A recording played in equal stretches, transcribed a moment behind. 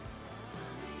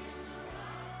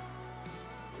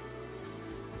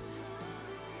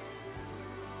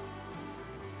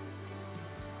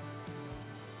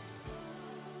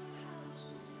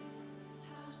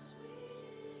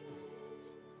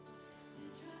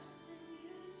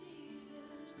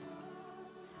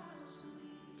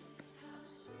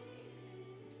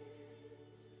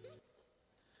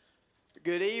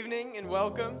Good evening and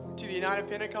welcome to the United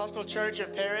Pentecostal Church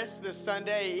of Paris this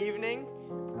Sunday evening.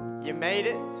 You made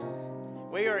it.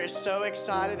 We are so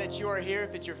excited that you are here.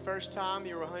 If it's your first time,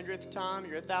 your 100th time,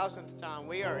 your 1,000th time,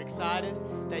 we are excited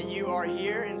that you are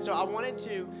here. And so I wanted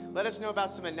to let us know about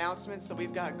some announcements that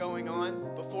we've got going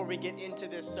on before we get into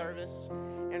this service.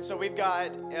 And so we've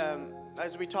got,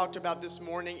 as we talked about this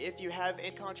morning, if you have any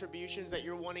contributions that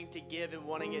you're wanting to give and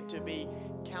wanting it to be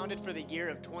counted for the year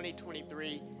of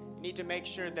 2023, you need to make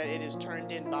sure that it is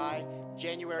turned in by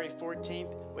January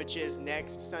 14th, which is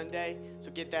next Sunday.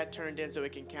 So get that turned in so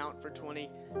it can count for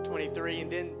 2023.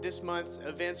 And then this month's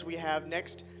events we have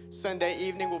next Sunday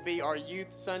evening will be our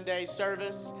Youth Sunday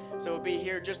service. So it'll be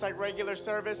here just like regular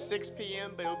service, 6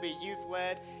 p.m., but it'll be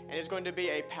youth-led, and it's going to be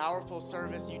a powerful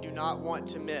service you do not want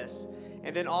to miss.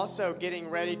 And then also getting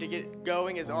ready to get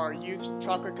going is our Youth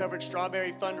Chocolate-Covered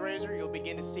Strawberry fundraiser. You'll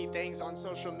begin to see things on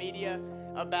social media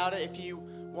about it. If you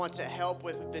want to help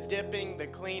with the dipping, the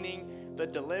cleaning, the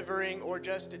delivering, or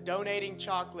just donating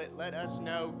chocolate, let us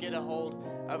know. Get a hold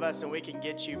of us and we can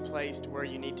get you placed where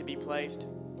you need to be placed.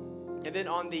 And then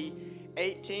on the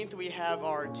 18th, we have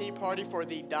our tea party for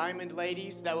the Diamond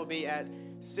Ladies. That will be at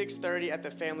 6:30 at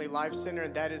the Family Life Center.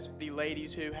 And that is the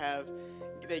ladies who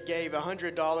they gave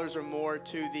 $100 or more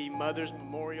to the Mother's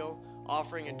Memorial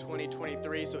offering in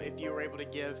 2023. So if you were able to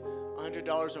give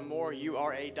 $100 or more, you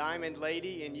are a Diamond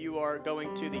Lady, and you are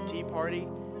going to the tea party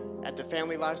at the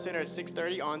Family Life Center at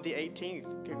 6:30 on the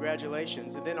 18th.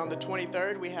 Congratulations. And then on the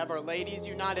 23rd, we have our Ladies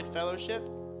United Fellowship.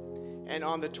 And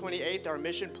on the 28th, our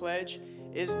mission pledge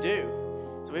is due.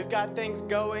 So we've got things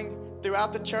going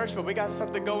throughout the church, but we got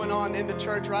something going on in the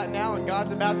church right now, and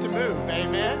God's about to move.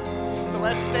 Amen. So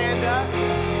let's stand up.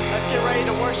 Let's get ready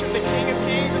to worship the King of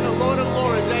Kings and the Lord of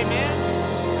Lords. Amen.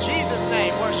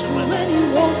 Name, worship with when he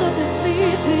rolls up his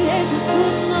sleeves, he ain't just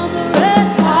putting on the red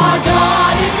tie. Our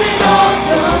God is an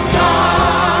awesome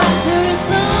God. There is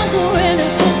thunder in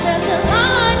his footsteps and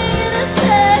lightning in his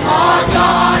face. Our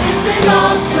God is an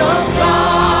awesome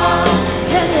God.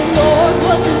 And the Lord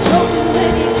wasn't joking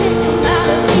when he kicked him out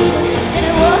of Eden. And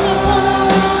it wasn't for the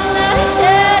reason that he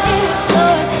shed his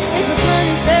blood. His return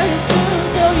is very soon,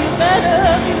 so you better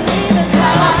believe it.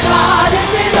 That our God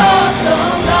is an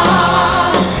awesome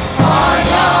God. Our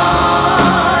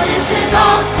God is an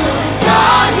awesome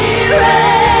God, He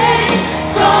reigns.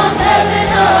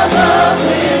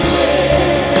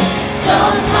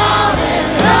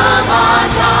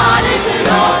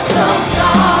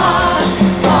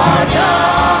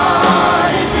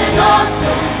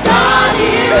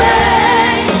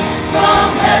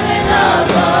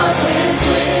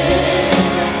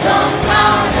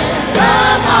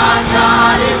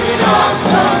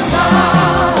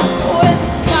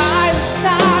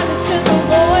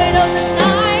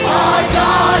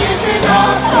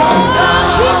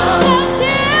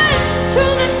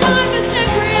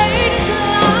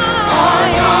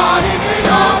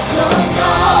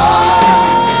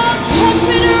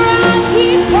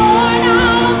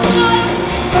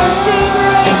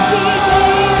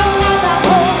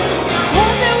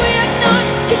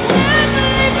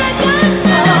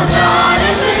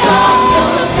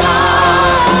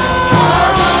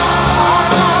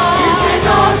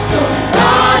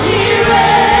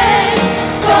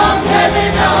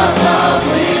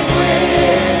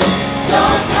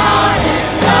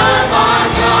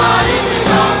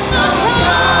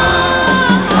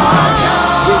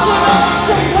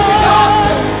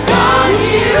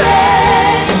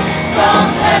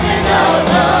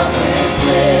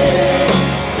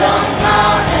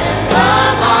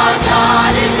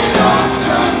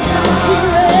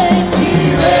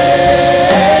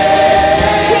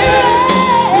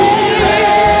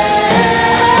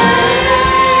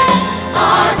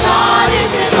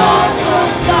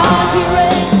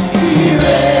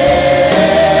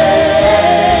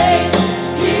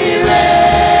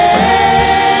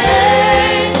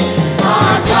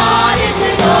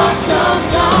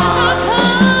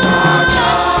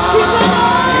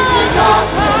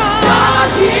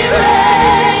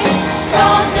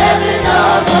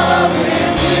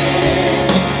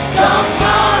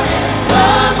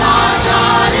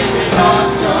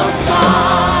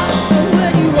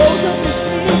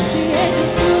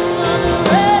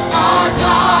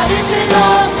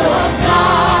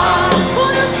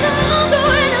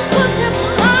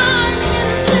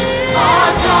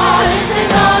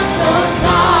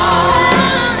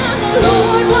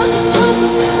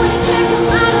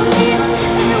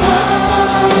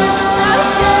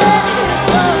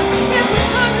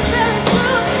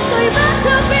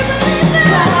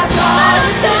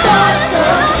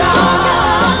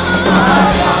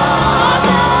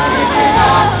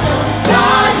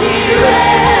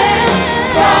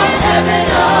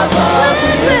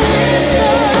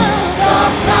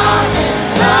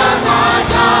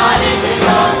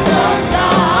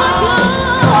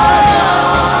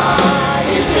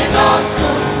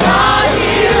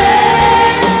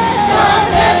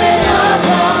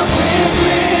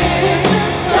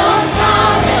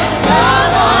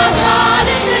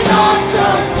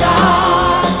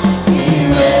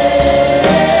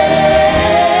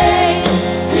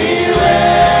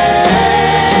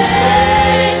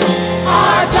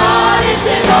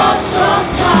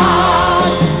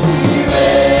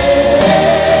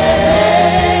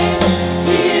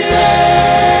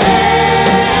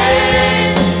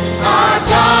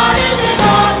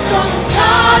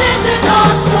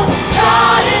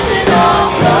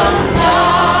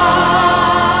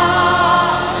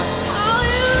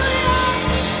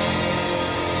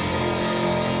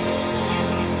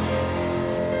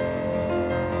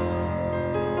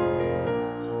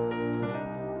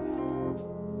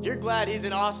 God, He's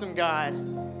an awesome God.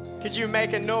 Could you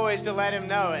make a noise to let Him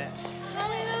know it?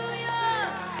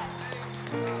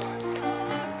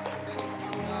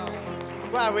 I'm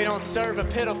glad we don't serve a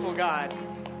pitiful God,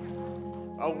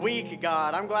 a weak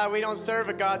God. I'm glad we don't serve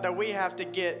a God that we have to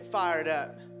get fired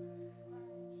up.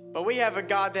 But we have a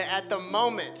God that at the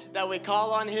moment that we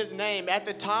call on His name, at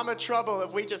the time of trouble,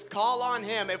 if we just call on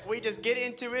Him, if we just get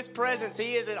into His presence,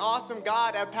 He is an awesome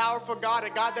God, a powerful God, a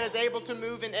God that is able to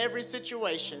move in every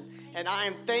situation. And I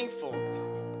am thankful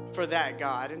for that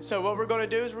God. And so what we're going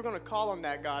to do is we're going to call on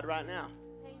that God right now.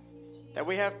 That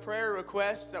we have prayer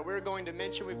requests that we're going to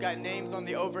mention. We've got names on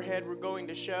the overhead we're going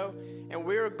to show. And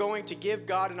we're going to give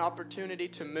God an opportunity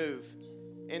to move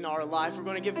in our life. We're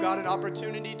going to give God an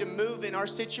opportunity to move in our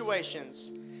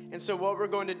situations. And so what we're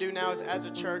going to do now is, as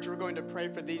a church, we're going to pray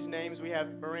for these names. We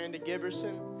have Miranda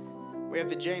Giberson. We have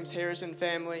the James Harrison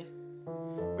family.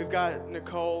 We've got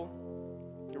Nicole,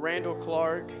 Randall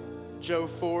Clark, Joe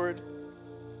Ford,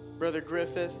 Brother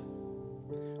Griffith,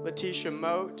 Letitia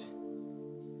Moat,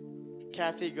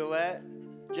 Kathy Gillette,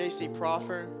 J.C.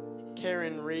 Proffer,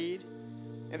 Karen Reed.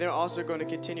 And they're also going to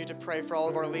continue to pray for all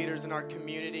of our leaders in our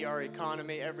community, our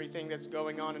economy, everything that's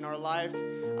going on in our life.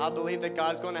 I believe that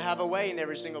God's going to have a way in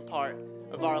every single part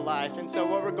of our life. And so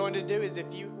what we're going to do is,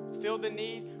 if you feel the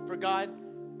need for God,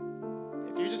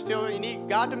 if you just feel you need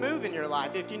God to move in your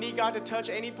life, if you need God to touch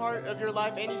any part of your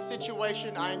life, any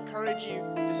situation, I encourage you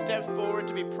to step forward,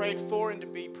 to be prayed for and to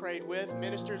be prayed with.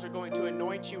 Ministers are going to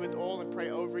anoint you with oil and pray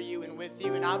over you and with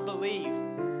you. And I believe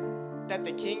that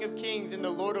the King of Kings and the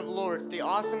Lord of Lords, the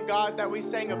awesome God that we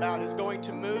sang about, is going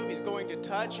to move, He's going to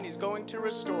touch, and He's going to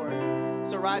restore.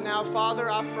 So right now, Father,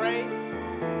 I pray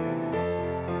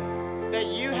that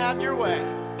You have Your way,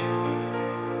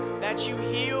 that You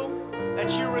heal,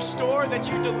 that You restore, that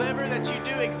You deliver, that You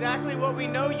do exactly what we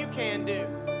know You can do.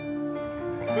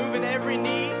 Move in every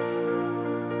need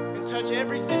and touch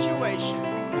every situation.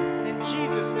 In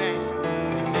Jesus' name,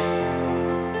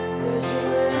 amen. There's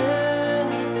an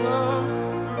anthem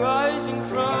rising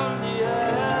from the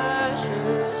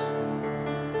ashes.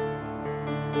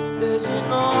 There's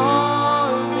an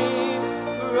army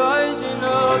rising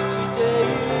up today.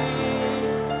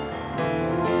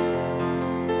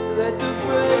 Let the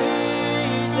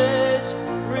praises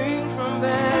ring from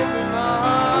every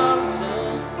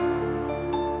mountain.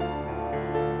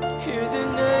 Hear the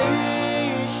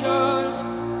nations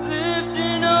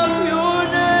lifting up Your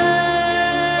name.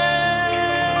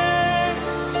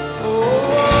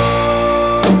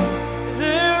 Oh,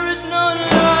 there is none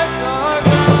like our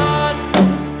God.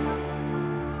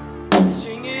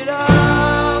 Sing it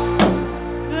out.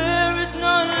 There is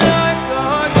none like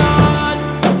our God.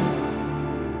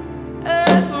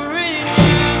 Every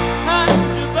knee has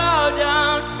to bow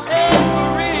down.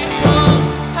 Every tongue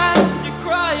has to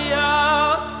cry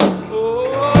out.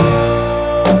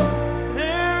 Oh,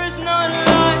 there is none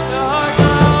like our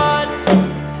God.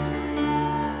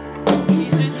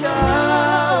 He's a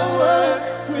tower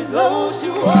for those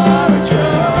who are in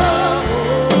trouble.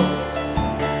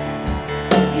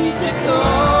 He's a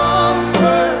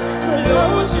comfort for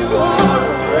those who are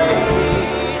afraid.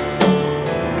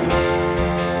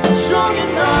 Strong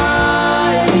and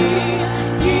mighty,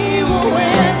 He will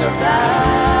win the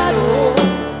battle.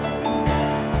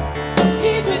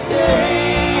 He's a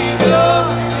Savior,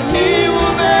 and He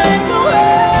will make the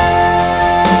way.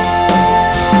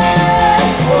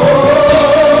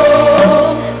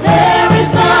 Oh, there is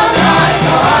none like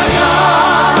our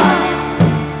God.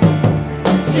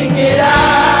 Sing it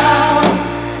out.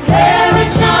 There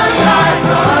is none like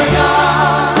our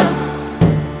God.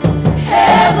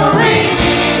 Every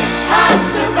knee has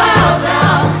to bow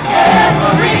down.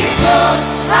 Every tongue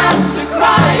has to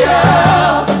cry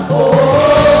out. Oh,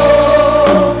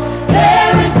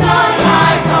 there is none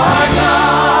like our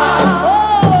God.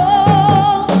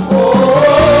 Oh,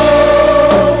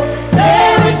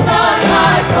 there is none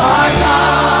like our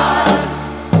God.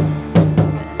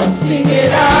 Sing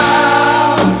it out.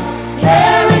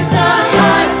 There is none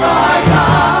like our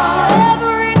God.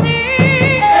 Every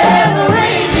knee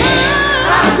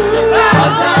has to bow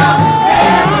down.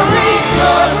 Every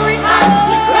tongue has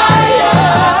to cry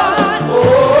out.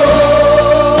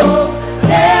 Oh,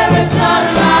 there is none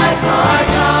like our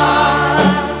God.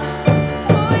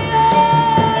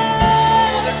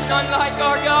 There's none like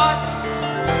our God.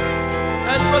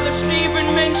 As Brother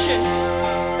Stephen mentioned,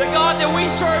 the God that we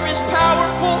serve is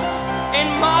powerful and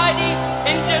mighty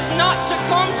and does not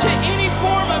succumb to any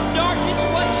form of darkness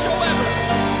whatsoever.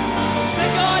 The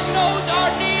God knows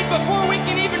our need before we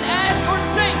can even ask or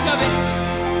think of it.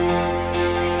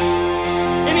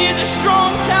 And He is a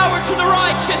strong tower to the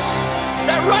righteous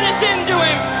that runneth into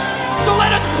Him So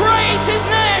let us praise His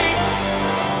name.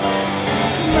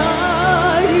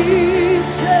 Mighty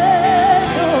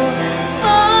Savior,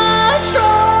 my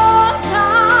strong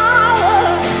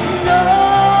tower, no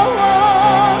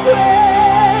one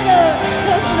greater,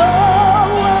 there's no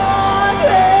one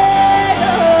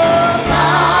greater.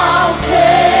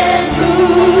 Mountain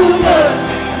mover,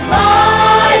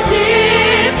 my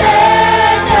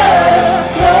defender,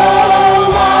 no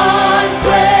one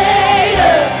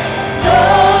greater, no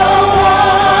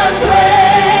one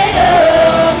greater.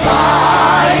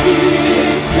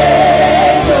 Mighty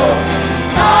Savior,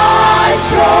 my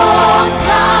strong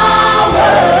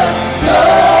tower, no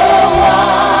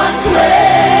one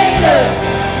greater,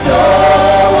 no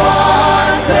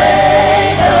one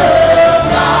greater.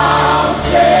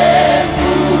 Mountain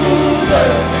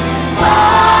mover,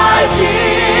 my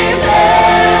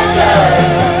defender,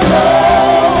 no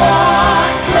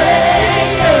one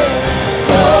greater,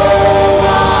 no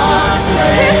one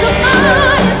greater. He's a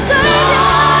mighty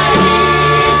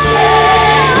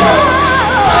Savior,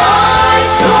 my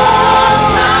strong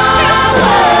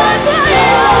tower, no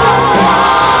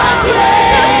one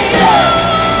greater,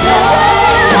 no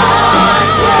one greater.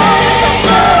 Mountain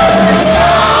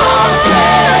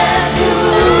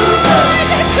mover,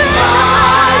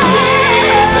 my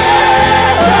defender,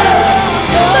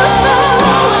 there's no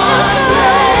one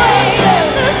greater,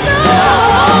 there's no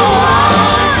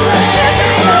one greater.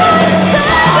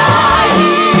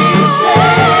 Mighty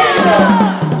Savior,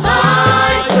 my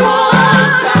strong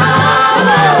tower,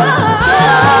 no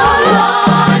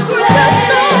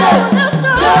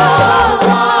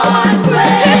one greater,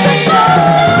 there's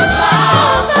no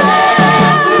one greater.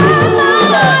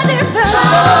 My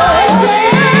defender,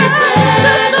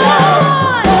 there's no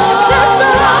one, there's no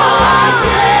one,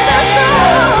 there's no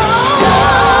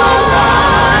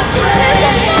one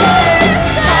greater.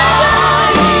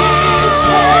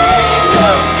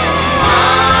 Savior,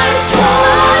 my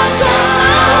strong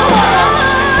tower,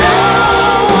 no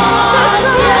one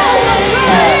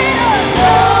greater,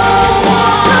 no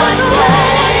one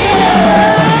greater.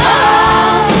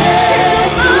 Mountain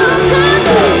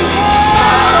mover,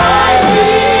 my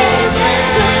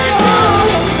defender,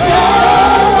 no one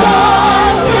greater, no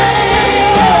one greater.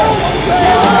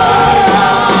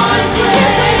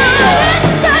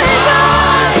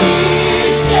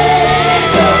 Mighty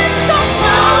Savior, my strong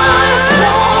tower,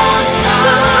 no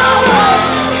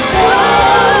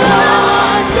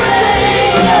one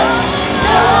greater,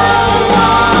 no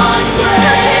one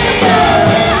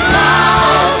greater.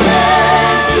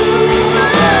 Mountain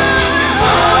mover,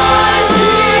 my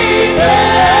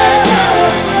defender,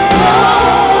 no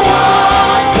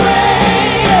one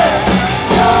greater,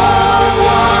 no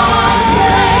one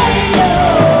greater.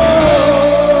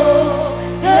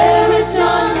 There is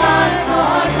none like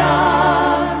our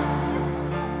God.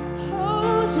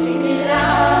 Sing it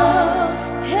out.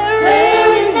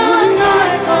 There is none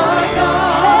like our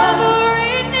God.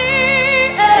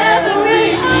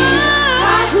 Every knee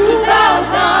has to bow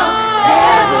down.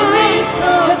 Every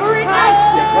tongue has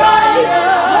to cry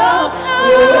out. There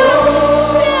is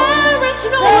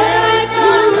none like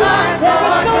our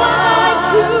God.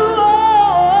 There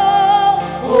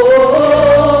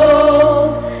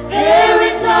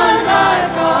is none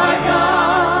like our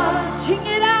God. Sing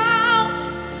it out.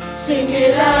 Sing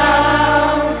it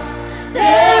out.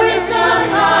 There is none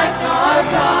like our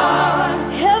God.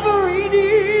 Every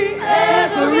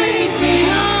knee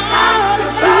has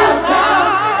to bow down.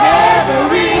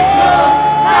 Every tongue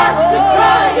has to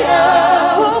cry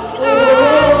out. There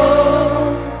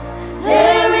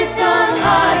is none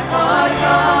like our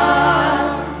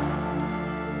God.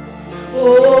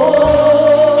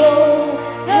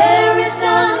 There is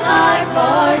none like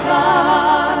our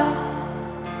God.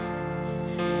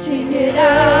 Sing it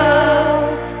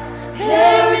out.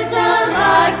 There is none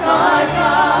like our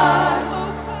God.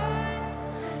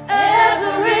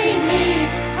 Every knee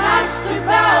has to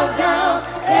bow down.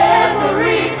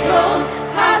 Every tongue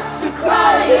has to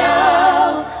cry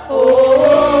out.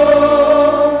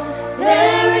 Oh,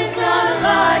 there is none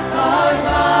like our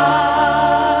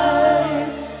God.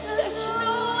 There's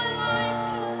no one like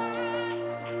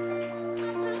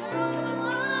There's no one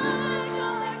like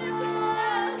our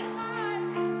God.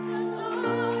 There's no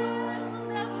one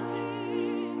never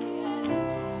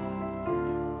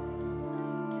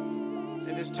be.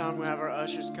 At this time, we'll have our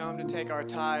ushers come to take our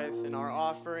tithe and our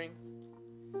offering.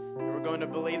 And we're going to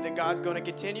believe that God's going to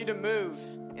continue to move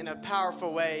in a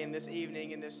powerful way in this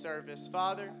evening, in this service.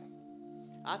 Father,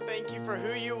 I thank you for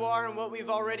who you are and what we've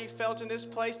already felt in this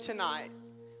place tonight.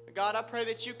 God, I pray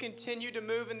that you continue to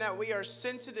move and that we are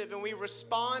sensitive and we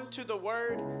respond to the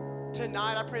word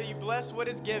tonight. I pray that you bless what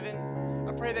is given.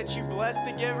 I pray that you bless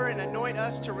the giver and anoint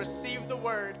us to receive the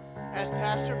word as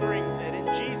Pastor brings it. In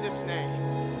Jesus' name,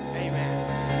 amen.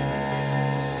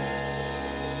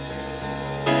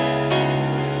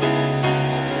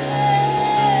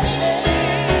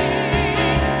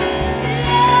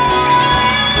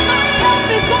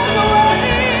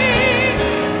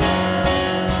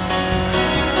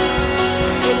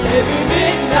 Every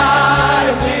midnight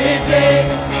or midday,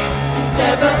 he's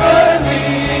never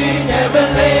early, never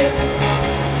late.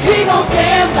 He gon'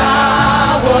 stand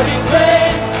by what he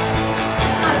prayed.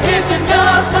 I lived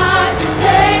enough life to say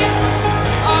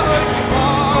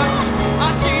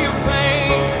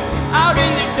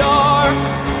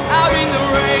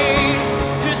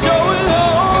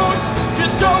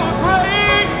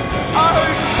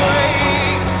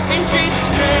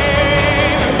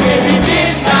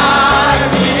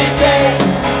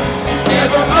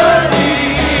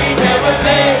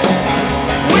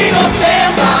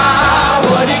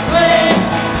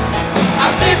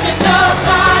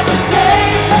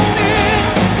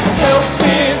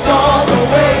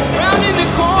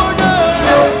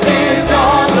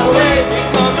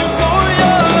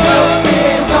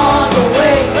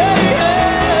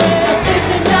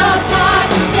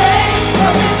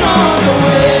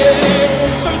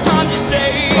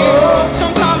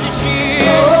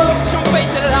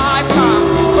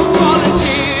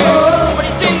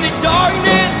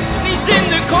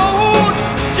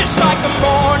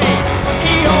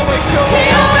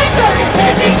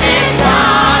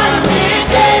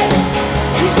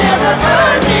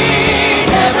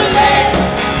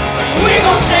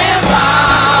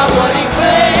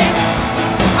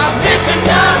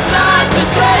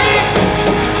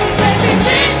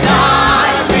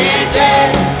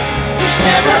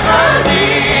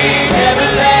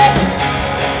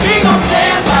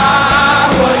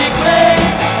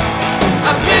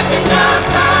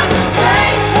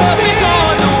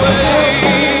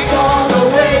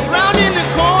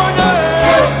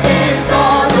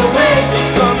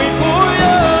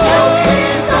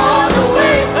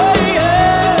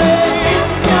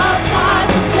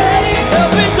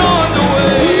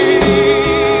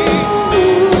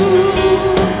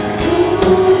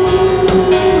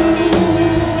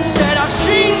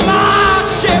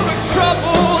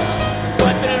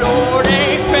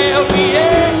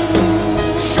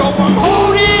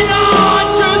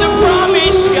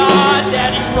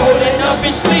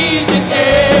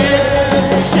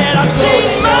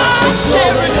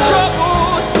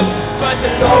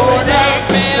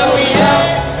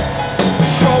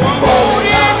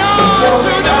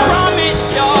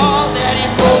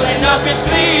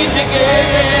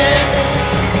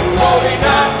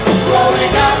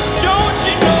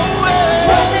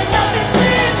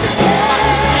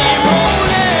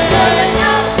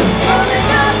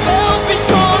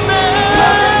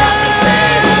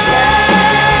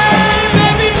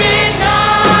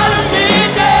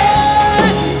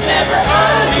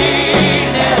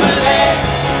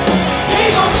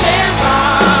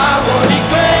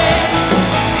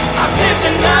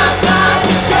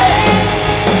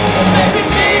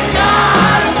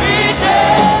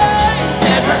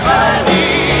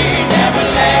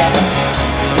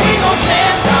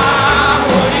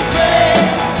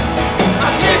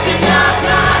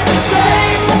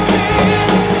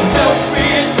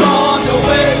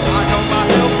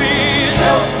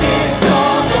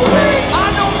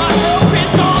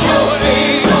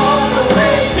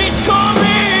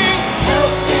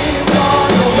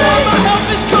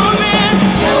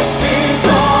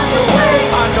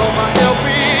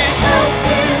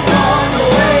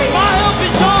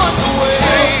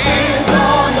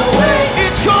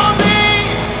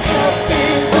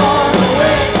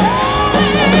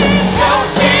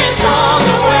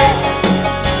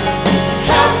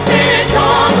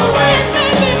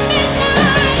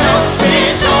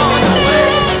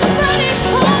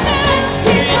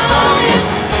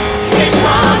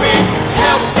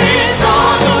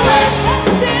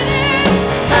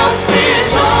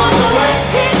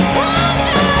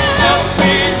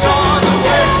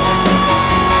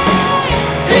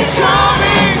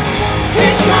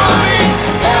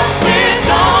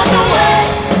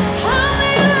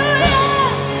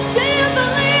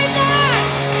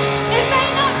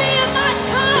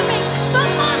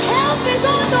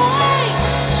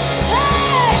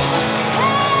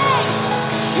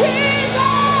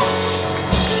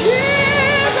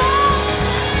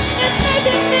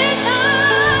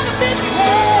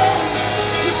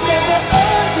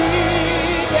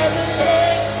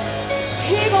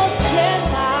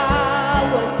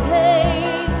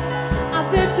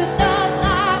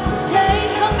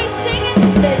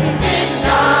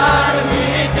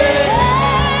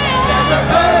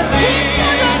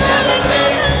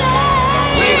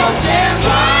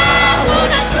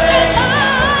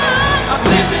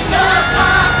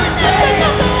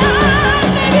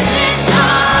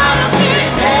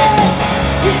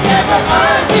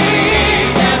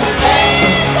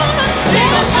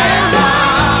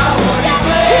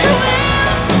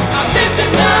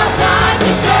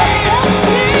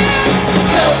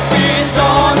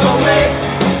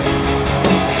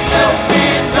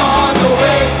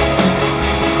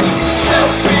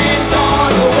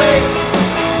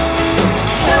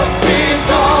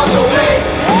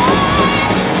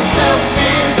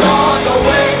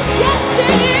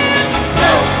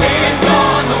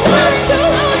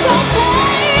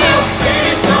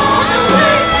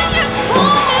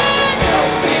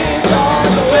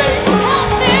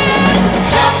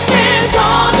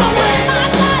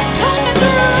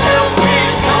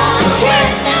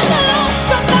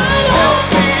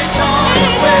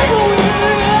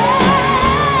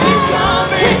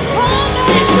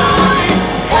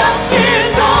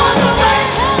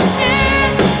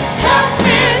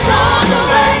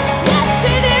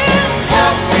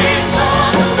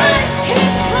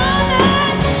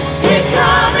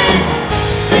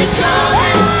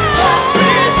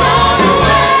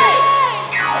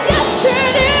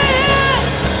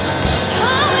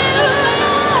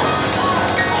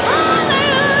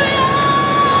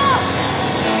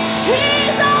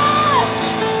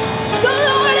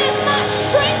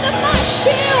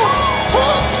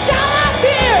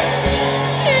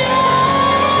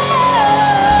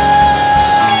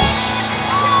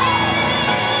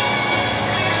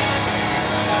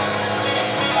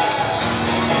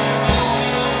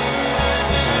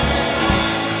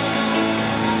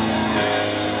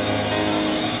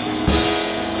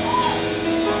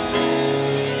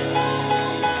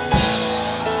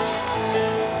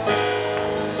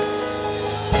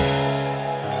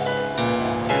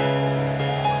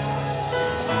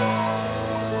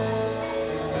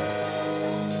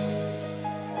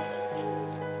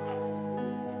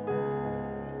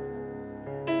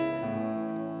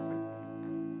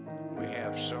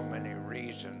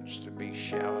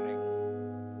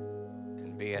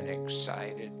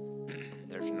excited.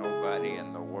 There's nobody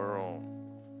in the world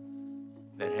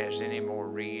that has any more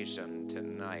reason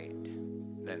tonight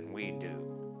than we do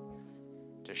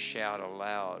to shout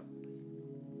aloud,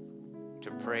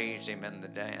 to praise Him in the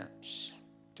dance,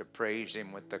 to praise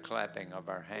Him with the clapping of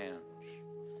our hands,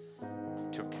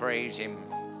 to praise Him.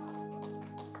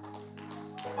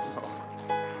 Oh,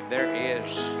 there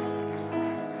is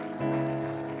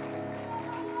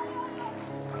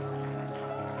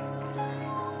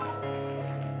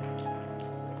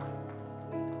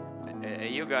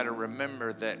you got to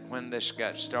remember that when this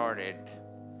got started,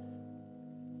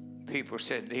 people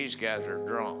said these guys are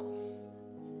drunk.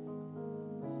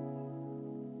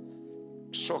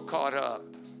 So caught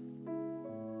up,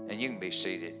 and you can be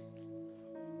seated,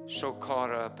 so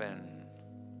caught up in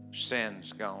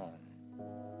sin's gone,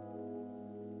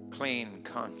 clean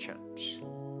conscience,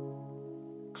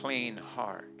 clean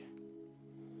heart,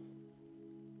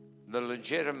 the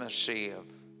legitimacy of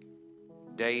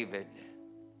David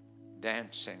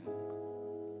dancing,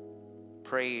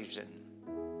 praising,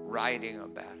 writing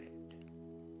about it.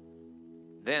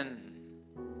 Then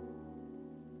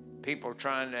people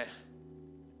trying to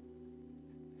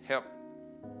help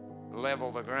level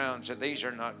the ground said these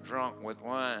are not drunk with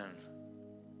wine,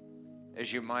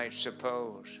 as you might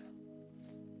suppose,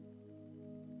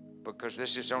 because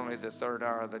this is only the third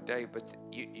hour of the day. But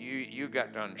you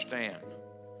got to understand,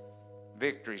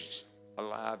 victory's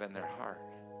alive in their heart.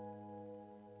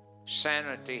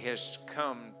 Sanity has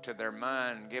come to their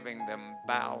mind, giving them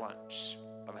balance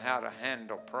of how to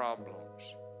handle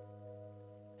problems,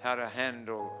 how to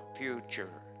handle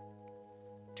future,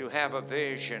 to have a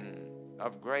vision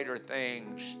of greater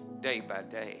things day by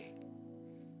day.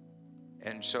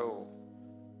 And so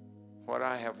what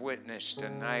I have witnessed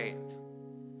tonight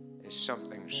is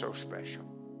something so special.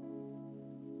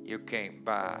 You can't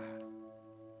buy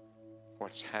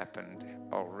what's happened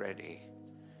already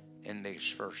in these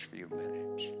first few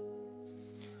minutes.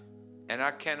 And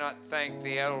I cannot thank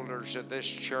the elders of this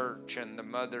church and the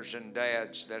mothers and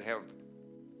dads that have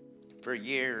for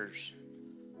years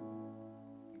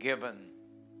given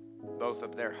both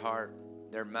of their heart,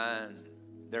 their mind,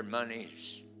 their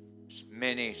monies,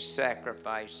 many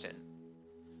sacrificing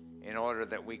in order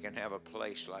that we can have a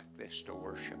place like this to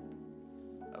worship,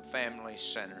 a family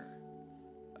center,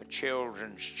 a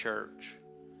children's church.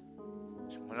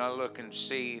 When I look and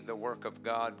see the work of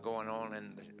God going on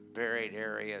in the varied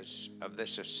areas of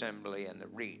this assembly and the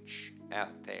reach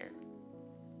out there,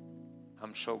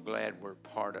 I'm so glad we're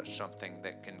part of something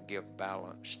that can give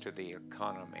balance to the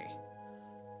economy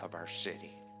of our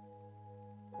city.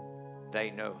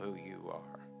 They know who you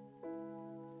are.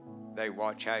 They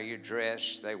watch how you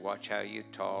dress. They watch how you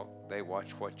talk. They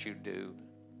watch what you do.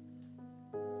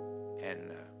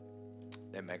 And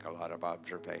they make a lot of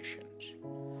observations.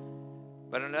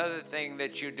 But another thing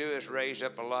that you do is raise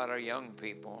up a lot of young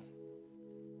people.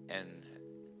 And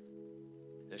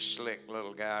this slick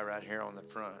little guy right here on the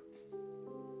front,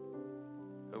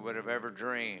 who would have ever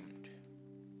dreamed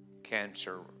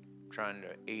cancer trying to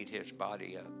eat his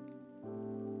body up?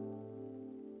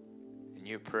 And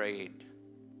you prayed,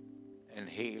 and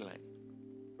healing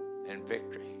and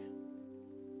victory.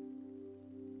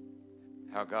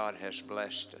 How God has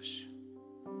blessed us.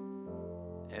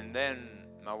 And then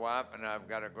my wife and I have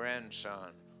got a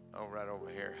grandson right over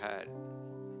here, Hyde.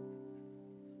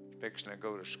 He's fixing to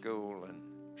go to school and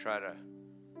try to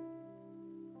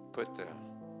put the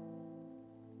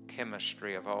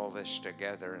chemistry of all this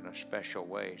together in a special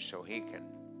way so he can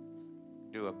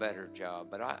do a better job.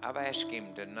 But I've asked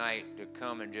him tonight to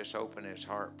come and just open his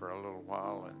heart for a little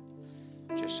while,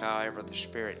 and just however the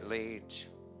Spirit leads.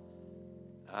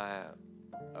 I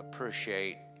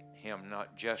appreciate him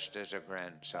not just as a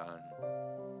grandson,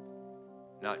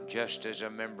 not just as a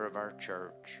member of our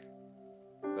church,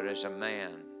 but as a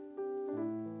man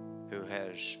who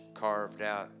has carved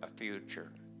out a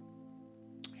future.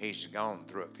 He's gone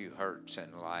through a few hurts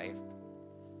in life.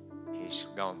 He's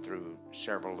gone through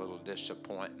several little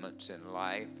disappointments in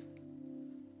life.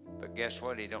 But guess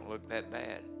what? He don't look that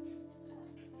bad.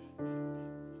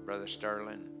 Brother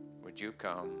Sterling, would you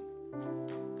come?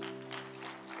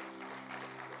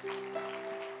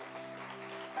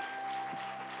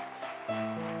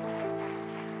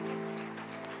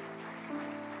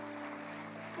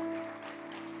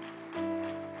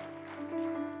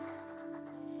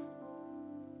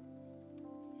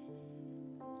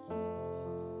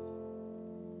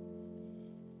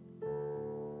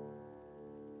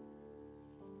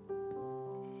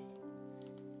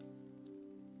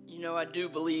 You know, I do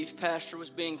believe Pastor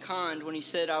was being kind when he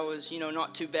said I was,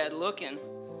 not too bad looking.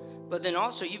 But then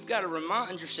also, you've got to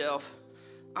remind yourself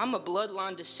I'm a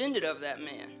bloodline descendant of that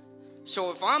man.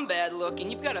 So if I'm bad looking,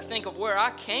 you've got to think of where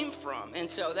I came from. And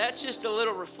so that's just a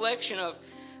little reflection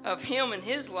of him and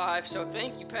his life. So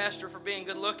thank you, Pastor, for being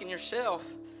good looking yourself.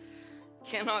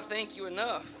 Cannot thank you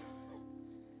enough.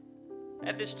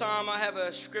 At this time, I have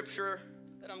a scripture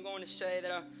that I'm going to say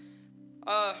that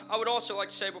I would also like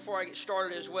to say before I get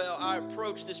started as well. I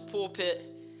approach this pulpit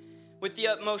with the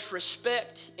utmost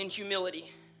respect and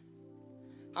humility.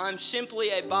 I'm simply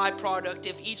a byproduct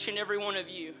of each and every one of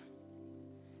you.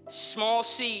 Small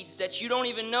seeds that you don't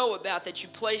even know about that you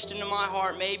placed into my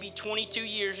heart maybe 22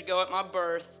 years ago at my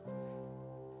birth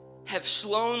have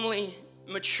slowly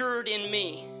matured in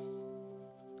me.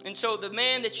 And so the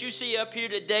man that you see up here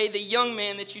today, the young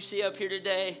man that you see up here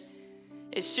today,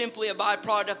 is simply a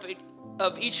byproduct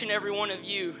of each and every one of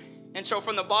you. And so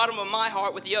from the bottom of my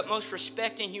heart, with the utmost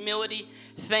respect and humility,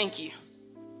 thank you.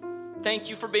 Thank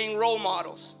you for being role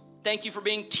models. Thank you for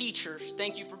being teachers.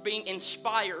 Thank you for being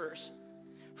inspirers,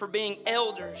 for being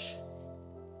elders.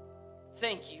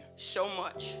 Thank you so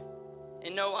much.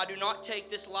 And no, I do not take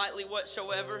this lightly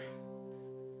whatsoever.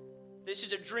 This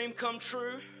is a dream come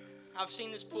true. I've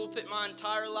seen this pulpit my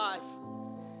entire life.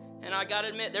 And I got to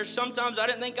admit, there's sometimes I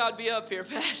didn't think I'd be up here,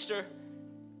 Pastor.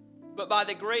 But by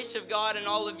the grace of God and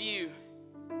all of you,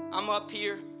 I'm up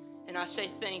here and I say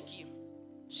thank you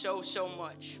so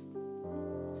much.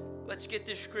 Let's get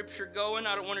this scripture going.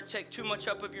 I don't want to take too much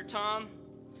up of your time,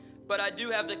 but I do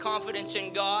have the confidence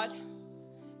in God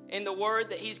and the word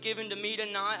that he's given to me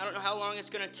tonight. I don't know how long it's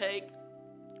going to take.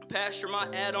 Pastor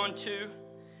might add on too,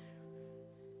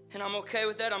 and I'm okay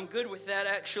with that. I'm good with that,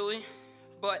 actually.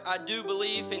 But I do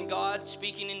believe in God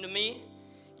speaking into me,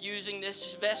 using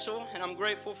this vessel, and I'm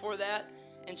grateful for that.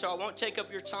 And so I won't take up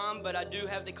your time, but I do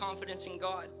have the confidence in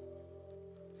God.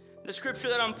 The scripture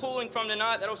that I'm pulling from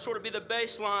tonight, that'll sort of be the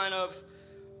baseline of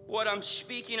what I'm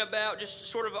speaking about, just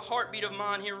sort of a heartbeat of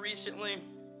mine here recently,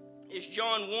 is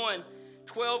John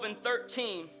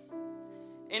 1:12-13.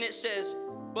 And it says,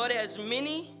 "But as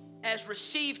many as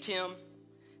received him,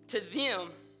 to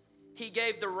them he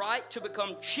gave the right to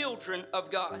become children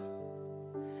of God.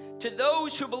 To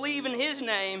those who believe in his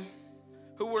name,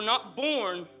 who were not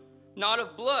born, not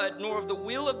of blood, nor of the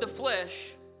will of the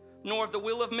flesh, nor of the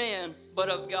will of man, but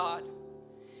of God."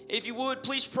 If you would,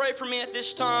 please pray for me at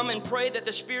this time and pray that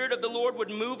the Spirit of the Lord would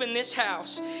move in this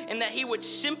house and that he would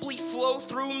simply flow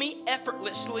through me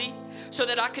effortlessly so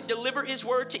that I could deliver his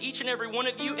word to each and every one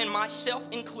of you and myself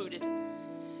included.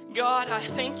 God, I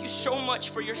thank you so much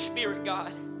for your Spirit,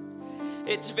 God.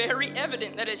 It's very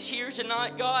evident that it's here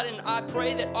tonight, God, and I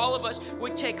pray that all of us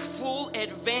would take full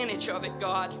advantage of it,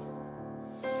 God.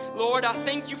 Lord, I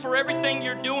thank you for everything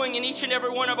you're doing in each and every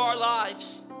one of our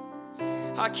lives.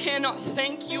 I cannot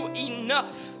thank you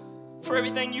enough for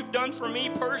everything you've done for me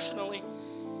personally.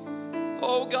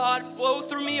 Oh God, flow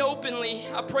through me openly.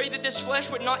 I pray that this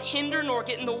flesh would not hinder nor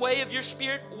get in the way of your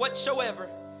Spirit whatsoever.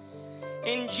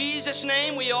 In Jesus'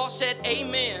 name, we all said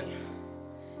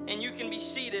amen. And you can be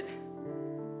seated.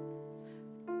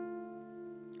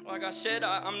 Like I said,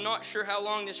 I'm not sure how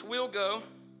long this will go.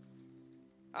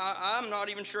 I'm not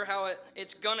even sure how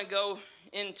it's going to go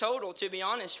in total, to be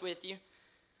honest with you.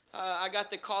 I got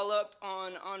the call up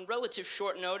on relative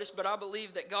short notice, but I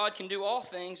believe that God can do all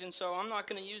things, and so I'm not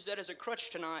going to use that as a crutch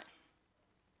tonight.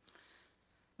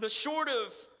 The sort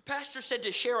of, Pastor said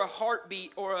to share a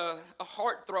heartbeat or a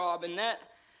heartthrob, and that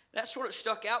sort of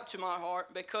stuck out to my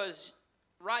heart because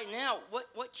right now,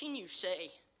 what can you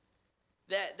say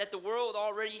that the world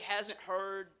already hasn't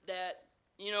heard, that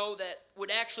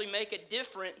would actually make a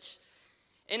difference?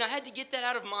 And I had to get that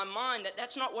out of my mind,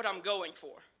 that's not what I'm going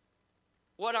for.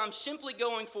 What I'm simply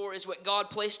going for is what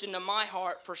God placed into my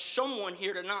heart for someone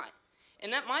here tonight.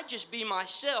 And that might just be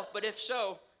myself, but if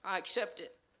so, I accept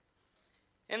it.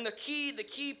 And the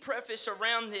key preface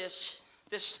around this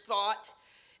thought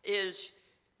is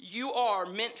you are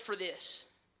meant for this.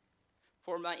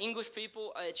 For my English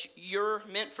people, it's you're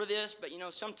meant for this, but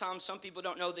sometimes some people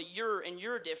don't know the you're and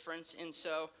your difference, and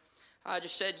so I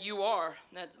just said you are.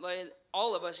 That's like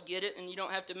all of us get it, and you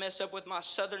don't have to mess up with my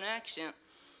southern accent.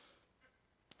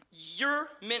 You're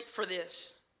meant for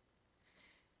this.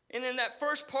 And in that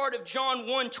first part of John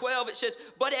 1:12, it says,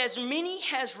 "But as many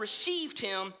has received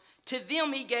him, to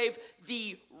them he gave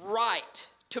the right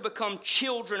to become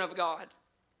children of God.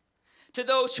 To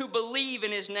those who believe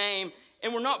in his name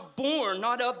and were not born,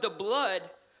 not of the blood,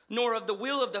 nor of the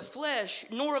will of the flesh,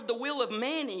 nor of the will of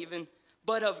man even,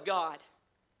 but of God."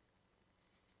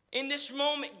 In this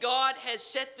moment, God has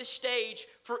set the stage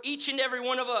for each and every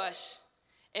one of us,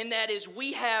 and that is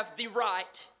we have the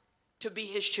right to be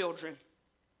his children.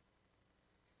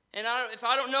 And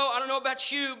I don't know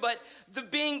about you, but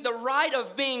the right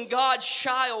of being God's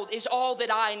child is all that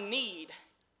I need.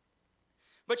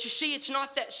 But you see, it's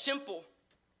not that simple.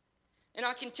 And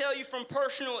I can tell you from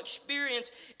personal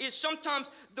experience is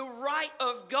sometimes the right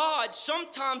of God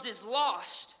sometimes is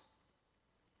lost.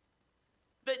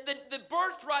 The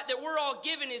birthright that we're all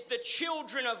given is the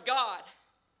children of God.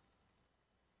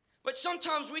 But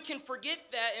sometimes we can forget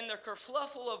that in the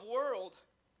kerfluffle of world.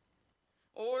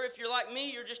 Or if you're like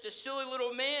me, you're just a silly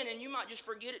little man and you might just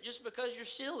forget it just because you're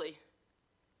silly.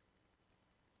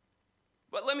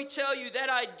 But let me tell you, that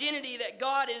identity that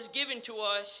God has given to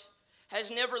us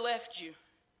has never left you.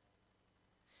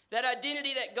 That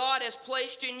identity that God has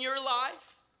placed in your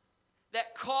life,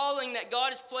 that calling that God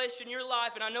has placed in your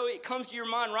life, and I know it comes to your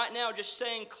mind right now just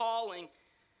saying calling,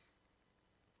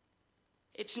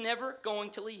 it's never going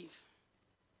to leave.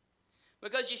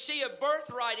 Because you see, a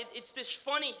birthright, it's this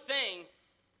funny thing.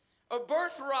 A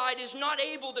birthright is not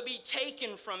able to be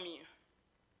taken from you.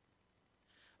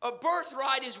 A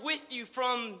birthright is with you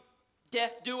from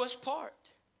death do us part.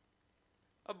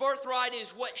 A birthright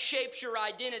is what shapes your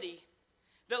identity.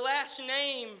 The last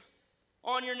name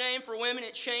on your name for women,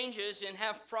 it changes, and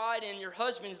have pride in your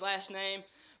husband's last name.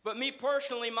 But me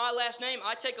personally, my last name,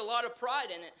 I take a lot of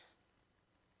pride in it.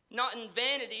 Not in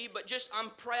vanity, but just I'm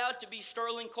proud to be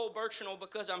Sterling Cole Birchnell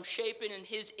because I'm shaped in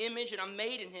his image and I'm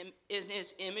made in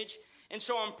his image. And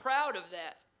so I'm proud of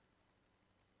that.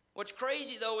 What's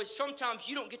crazy though is sometimes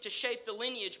you don't get to shape the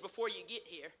lineage before you get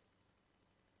here.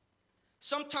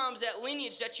 Sometimes that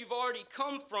lineage that you've already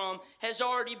come from has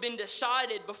already been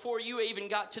decided before you even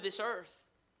got to this earth.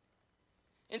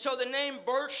 And so the name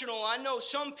Birchnell, I know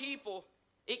some people,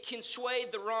 it can sway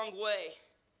the wrong way.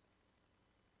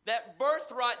 That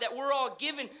birthright that we're all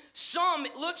given,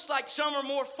 it looks like some are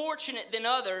more fortunate than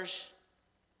others.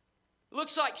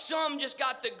 Looks like some just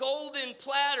got the golden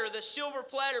platter, the silver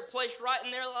platter placed right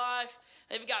in their life.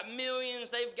 They've got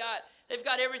millions, they've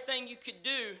got everything you could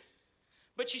do.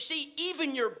 But you see,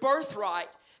 even your birthright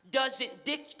doesn't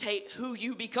dictate who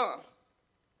you become.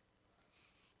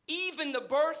 Even the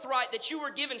birthright that you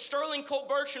were given, Sterling Cole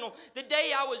Birchnell, the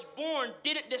day I was born,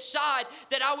 didn't decide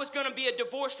that I was going to be a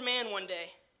divorced man one day.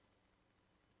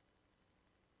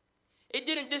 It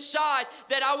didn't decide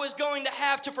that I was going to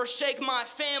have to forsake my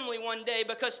family one day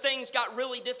because things got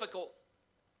really difficult.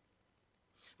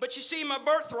 But you see, my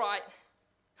birthright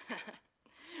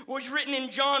was written in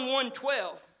John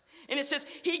 1:12. And it says,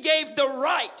 He gave the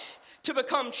right to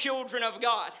become children of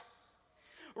God.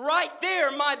 Right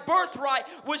there, my birthright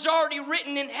was already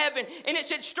written in heaven. And it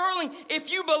said, Sterling,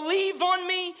 if you believe on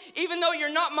me, even though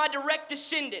you're not my direct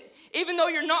descendant, even though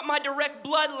you're not my direct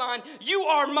bloodline, you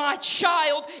are my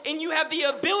child, and you have the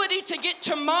ability to get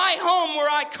to my home where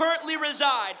I currently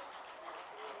reside.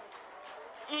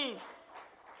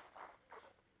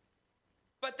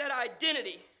 But that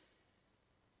identity,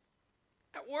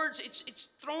 that words, it's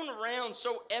thrown around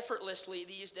so effortlessly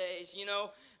these days, you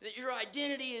know, that your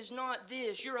identity is not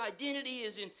this. Your identity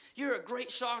is you're a great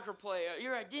soccer player.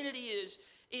 Your identity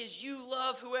is you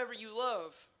love whoever you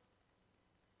love.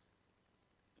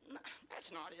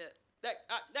 That's not it.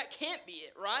 That can't be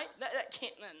it, right? That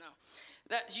can't, no.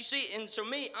 That, you see, and so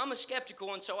me, I'm a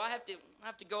skeptical, and so I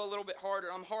have to go a little bit harder.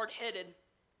 I'm hard-headed,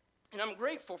 and I'm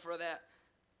grateful for that.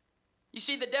 You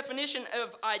see, the definition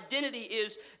of identity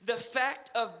is the fact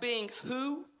of being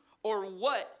who or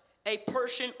what a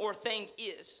person or thing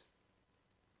is.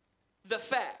 The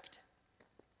fact.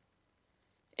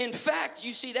 In fact,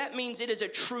 you see, that means it is a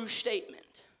true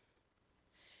statement.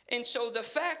 And so the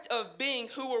fact of being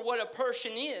who or what a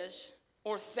person is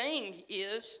or thing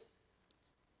is,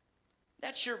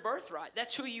 that's your birthright.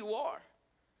 That's who you are.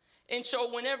 And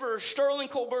so whenever Sterling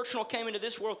Cole Birchnell came into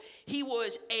this world, he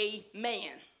was a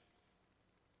man.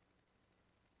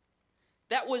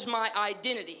 That was my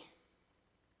identity.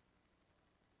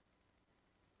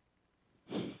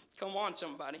 Come on,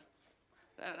 somebody.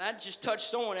 That just touched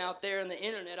someone out there on the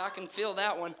internet. I can feel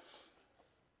that one.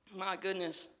 My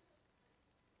goodness.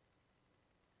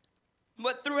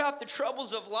 But throughout the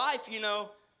troubles of life, you know,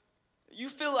 you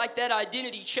feel like that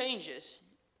identity changes.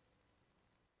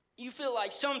 You feel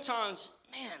like sometimes,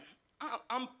 man,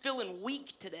 I'm feeling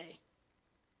weak today.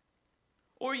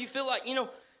 Or you feel like, you know,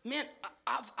 man,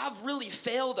 I've really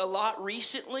failed a lot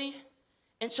recently,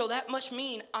 and so that must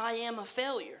mean I am a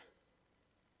failure.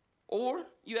 Or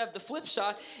you have the flip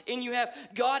side, and you have,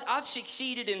 God, I've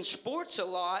succeeded in sports a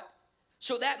lot,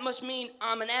 so that must mean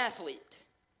I'm an athlete.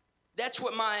 That's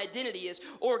what my identity is.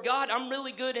 Or God, I'm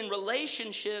really good in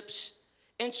relationships,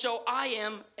 and so I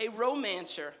am a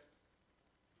romancer.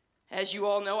 As you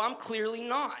all know, I'm clearly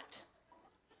not.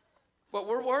 But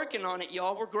we're working on it,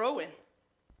 y'all. We're growing.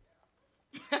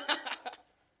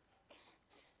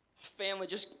 Family,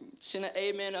 just send an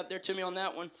amen up there to me on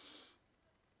that one.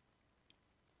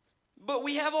 But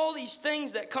we have all these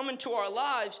things that come into our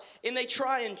lives, and they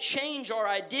try and change our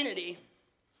identity.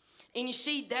 And you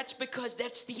see, that's because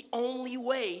that's the only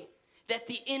way that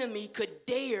the enemy could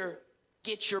dare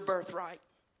get your birthright.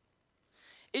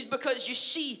 Is because you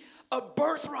see, a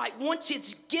birthright, once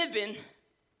it's given,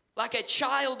 like a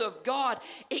child of God,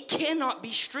 it cannot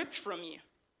be stripped from you.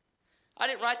 I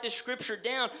didn't write this scripture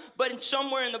down, but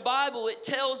somewhere in the Bible it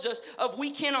tells us of we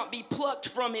cannot be plucked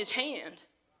from his hand.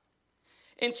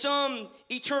 And some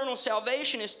eternal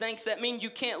salvationist thinks that means you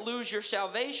can't lose your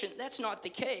salvation. That's not the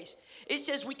case. It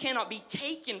says we cannot be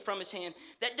taken from his hand.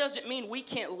 That doesn't mean we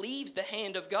can't leave the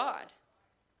hand of God.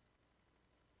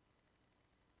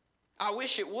 I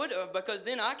wish it would have, because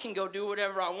then I can go do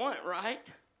whatever I want, right?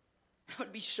 That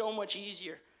would be so much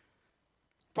easier.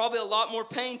 Probably a lot more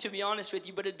pain, to be honest with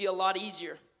you, but it'd be a lot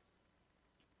easier.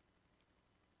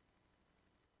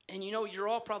 And you know, you're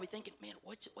all probably thinking, man,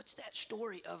 what's that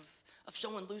story of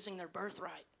someone losing their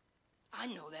birthright? I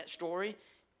know that story.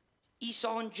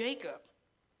 Esau and Jacob.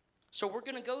 So we're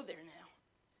going to go there now.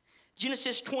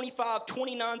 Genesis 25,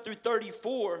 29 through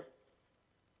 34.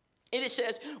 And it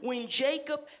says, when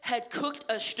Jacob had cooked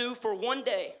a stew for one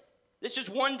day, this is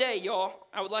one day, y'all.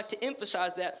 I would like to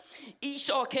emphasize that.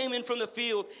 Esau came in from the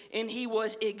field, and he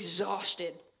was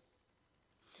exhausted.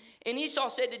 And Esau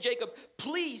said to Jacob,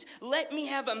 please let me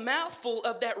have a mouthful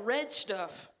of that red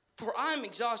stuff, for I'm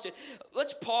exhausted.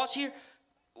 Let's pause here.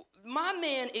 My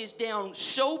man is down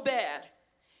so bad.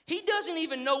 He doesn't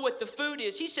even know what the food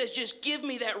is. He says, just give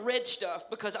me that red stuff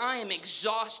because I am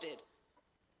exhausted.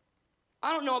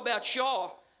 I don't know about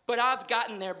y'all, but I've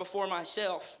gotten there before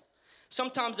myself.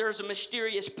 Sometimes there's a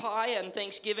mysterious pie on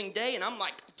Thanksgiving Day, and I'm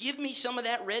like, give me some of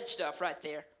that red stuff right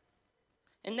there.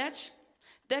 And that's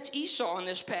Esau in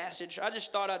this passage. I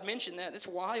just thought I'd mention that. It's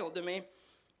wild to me.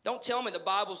 Don't tell me the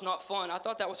Bible's not fun. I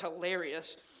thought that was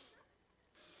hilarious.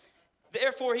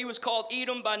 Therefore, he was called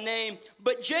Edom by name.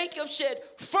 But Jacob said,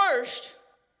 first,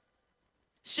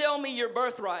 sell me your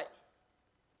birthright.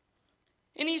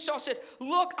 And Esau said,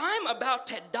 look, I'm about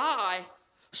to die,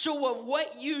 so of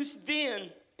what use then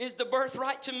is the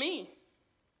birthright to me?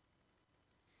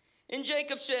 And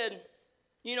Jacob said,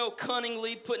 you know,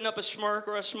 cunningly putting up a smirk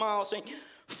or a smile, saying,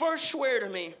 first swear to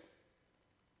me.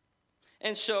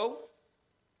 And so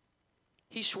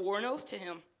he swore an oath to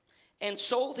him and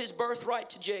sold his birthright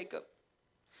to Jacob.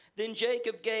 Then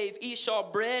Jacob gave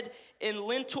Esau bread and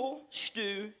lentil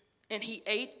stew, and he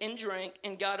ate and drank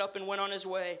and got up and went on his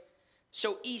way.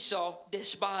 So Esau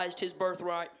despised his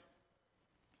birthright.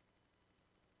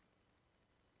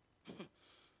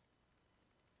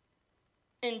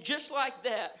 And just like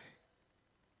that,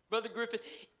 Brother Griffith,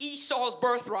 Esau's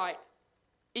birthright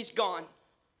is gone.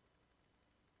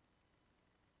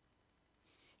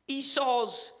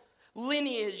 Esau's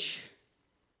lineage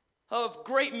of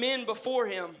great men before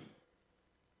him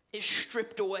is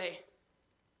stripped away.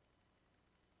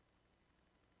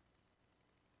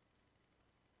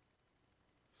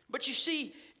 But you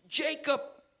see, Jacob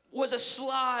was a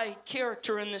sly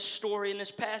character in this story, in this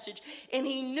passage, and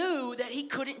he knew that he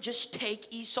couldn't just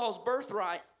take Esau's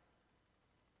birthright.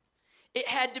 It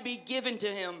had to be given to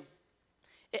him.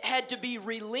 It had to be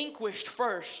relinquished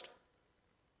first.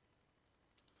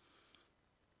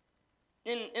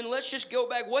 And let's just go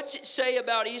back. What's it say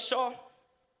about Esau?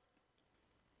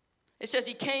 It says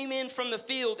he came in from the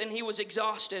field and he was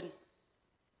exhausted.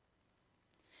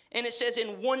 And it says in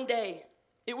one day,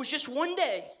 it was just one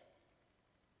day,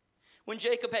 when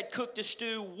Jacob had cooked a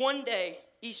stew, one day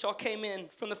Esau came in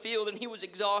from the field and he was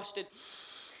exhausted.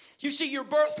 You see, your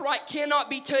birthright cannot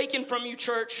be taken from you,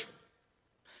 church.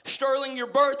 Sterling, your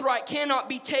birthright cannot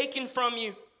be taken from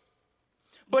you.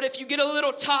 But if you get a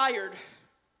little tired,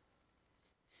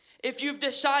 if you've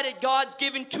decided God's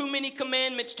given too many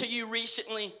commandments to you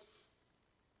recently,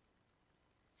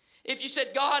 if you said,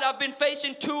 God, I've been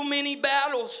facing too many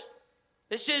battles,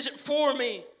 this isn't for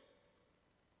me,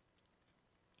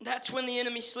 that's when the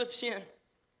enemy slips in.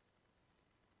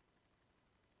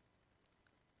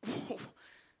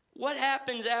 What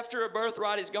happens after a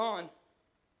birthright is gone?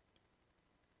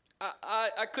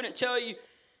 I couldn't tell you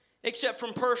except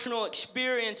from personal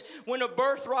experience. When a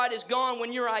birthright is gone,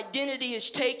 when your identity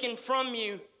is taken from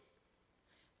you,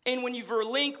 and when you've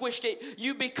relinquished it,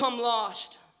 you become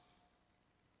lost.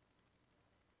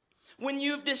 When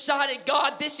you've decided,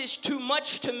 God, this is too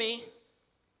much to me,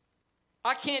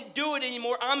 I can't do it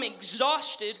anymore, I'm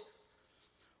exhausted,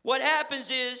 what happens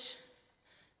is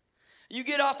you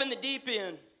get off in the deep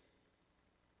end.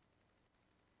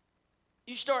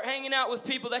 You start hanging out with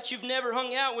people that you've never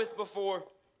hung out with before.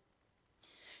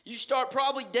 You start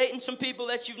probably dating some people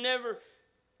that you've never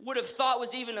would have thought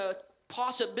was even a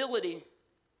possibility.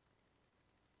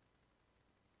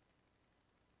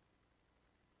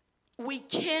 We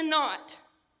cannot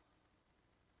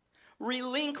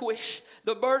relinquish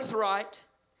the birthright,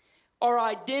 our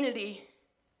identity,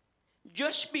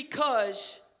 just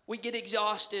because we get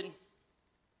exhausted.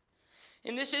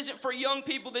 And this isn't for young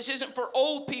people, this isn't for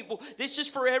old people, this is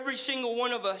for every single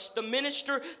one of us. The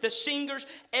minister, the singers,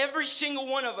 every single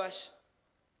one of us.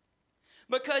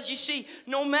 Because you see,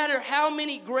 no matter how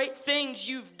many great things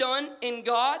you've done in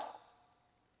God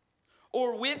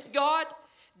or with God,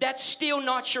 that's still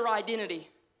not your identity.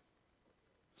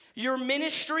 Your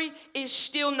ministry is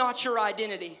still not your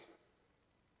identity.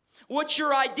 What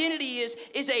your identity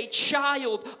is a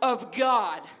child of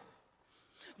God.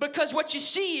 Because what you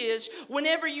see is,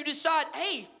 whenever you decide,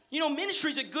 hey, ministry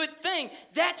is a good thing,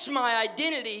 that's my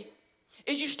identity,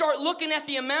 is you start looking at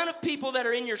the amount of people that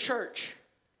are in your church.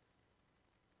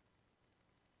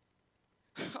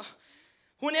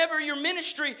 Whenever your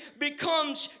ministry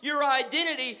becomes your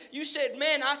identity, you said,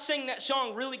 man, I sang that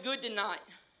song really good tonight.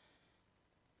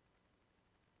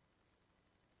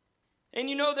 And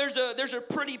there's a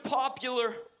pretty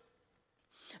popular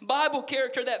Bible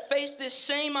character that faced this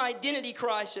same identity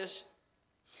crisis.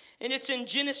 And it's in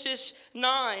Genesis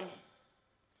 9.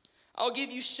 I'll give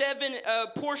you 7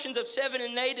 portions of 7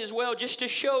 and 8 as well, just to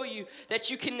show you that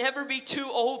you can never be too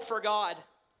old for God.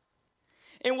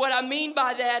 And what I mean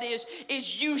by that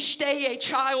is you stay a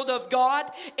child of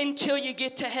God until you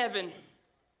get to heaven.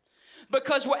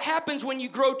 Because what happens when you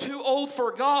grow too old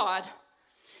for God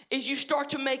is you start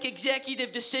to make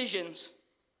executive decisions.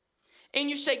 And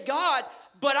you say, God,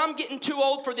 but I'm getting too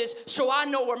old for this, so I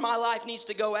know where my life needs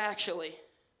to go actually.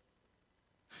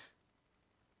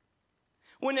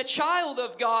 When a child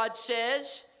of God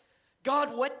says,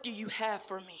 God, what do you have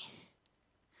for me?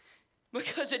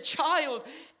 Because a child,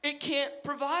 it can't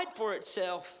provide for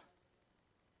itself.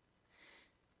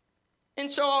 And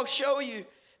so I'll show you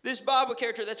this Bible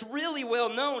character that's really well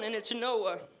known, and it's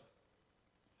Noah.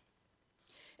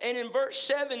 And in verse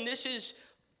 7, this is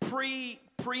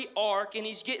pre-ark, and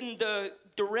he's getting the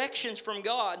directions from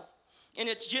God. And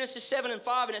it's Genesis 7 and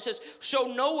 5, and it says, so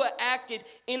Noah acted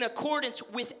in accordance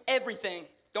with everything.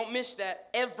 Don't miss that.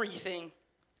 Everything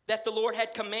that the Lord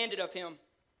had commanded of him.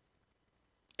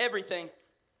 Everything.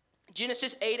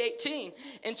 Genesis 8:18.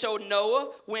 And so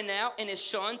Noah went out, and his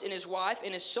sons and his wife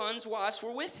and his sons' wives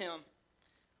were with him.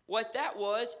 What that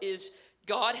was is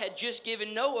God had just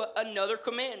given Noah another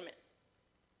commandment.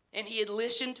 And he had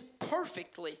listened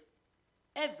perfectly.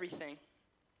 Everything.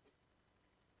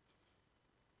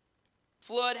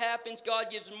 Flood happens,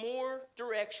 God gives more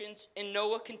directions, and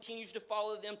Noah continues to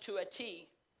follow them to a T.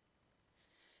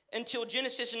 Until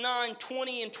Genesis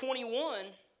 9:20 and 21,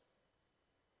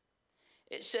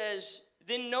 it says,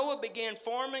 then Noah began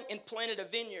farming and planted a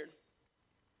vineyard.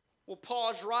 We'll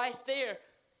pause right there,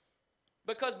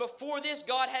 because before this,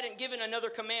 God hadn't given another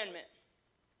commandment.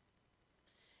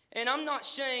 And I'm not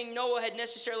saying Noah had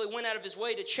necessarily went out of his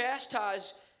way to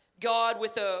chastise God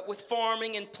with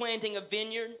farming and planting a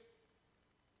vineyard.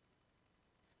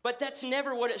 But that's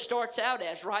never what it starts out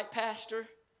as, right, Pastor?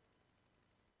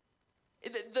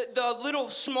 The little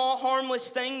small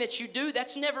harmless thing that you do,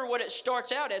 that's never what it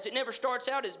starts out as. It never starts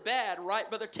out as bad, right,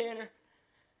 Brother Tanner?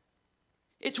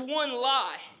 It's one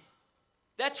lie.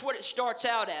 That's what it starts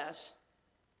out as.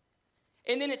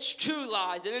 And then it's 2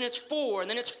 lies, and then it's 4, and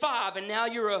then it's 5, and now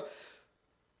you're a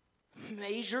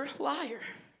major liar.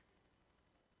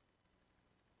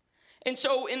 And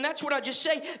that's what I just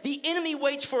say. The enemy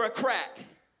waits for a crack.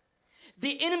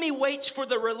 The enemy waits for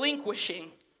the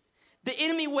relinquishing. The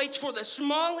enemy waits for the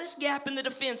smallest gap in the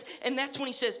defense, and that's when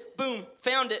he says, boom,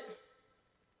 found it.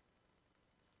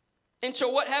 And so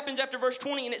what happens after verse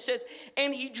 20? And it says,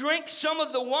 and he drank some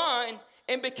of the wine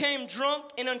and became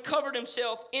drunk and uncovered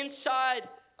himself inside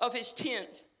of his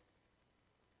tent.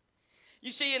 You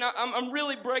see, and I'm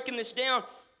really breaking this down,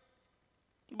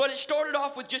 but it started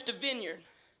off with just a vineyard.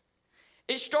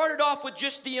 It started off with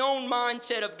just the own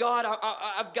mindset of, God,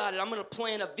 I've got it. I'm going to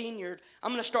plant a vineyard.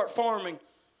 I'm going to start farming.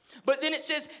 But then it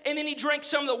says, and then he drank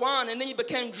some of the wine, and then he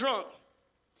became drunk.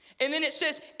 And then it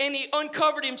says, and he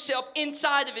uncovered himself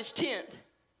inside of his tent.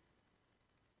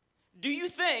 Do you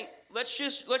think, let's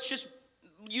just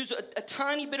use a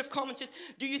tiny bit of common sense.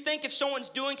 Do you think if someone's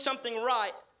doing something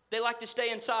right, they like to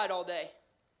stay inside all day?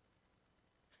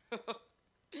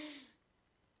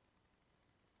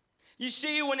 You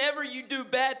see, whenever you do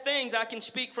bad things, I can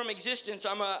speak from existence.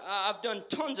 I've done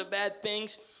tons of bad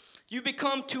things. You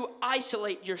become to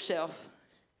isolate yourself.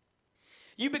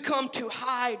 you become to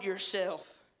hide yourself.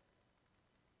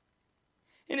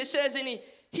 And it says, and he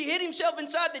hid himself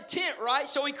inside the tent, right?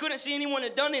 So he couldn't see anyone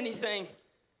had done anything.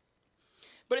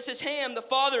 But it says, Ham, the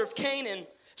father of Canaan,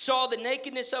 saw the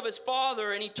nakedness of his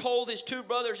father, and he told his two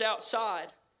brothers outside.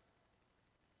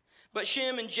 But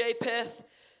Shem and Japheth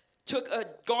took a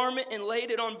garment and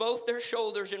laid it on both their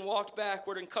shoulders and walked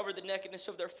backward and covered the nakedness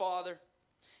of their father.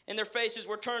 And their faces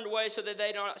were turned away so that they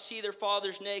did not see their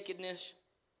father's nakedness.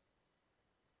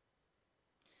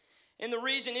 And the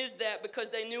reason is that because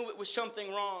they knew it was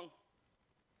something wrong.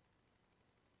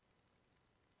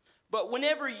 But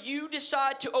whenever you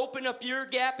decide to open up your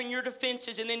gap and your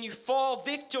defenses, and then you fall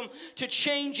victim to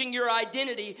changing your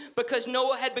identity because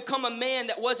Noah had become a man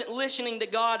that wasn't listening to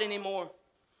God anymore.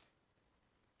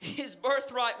 His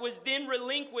birthright was then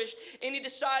relinquished, and he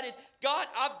decided, God,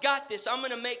 I've got this. I'm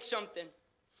going to make something.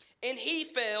 And he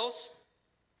fails,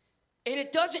 and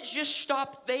it doesn't just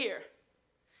stop there.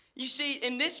 You see,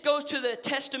 and this goes to the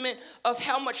testament of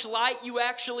how much light you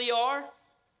actually are,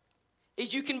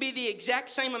 is you can be the exact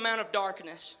same amount of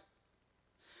darkness.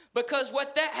 Because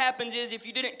what that happens is, if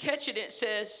you didn't catch it, it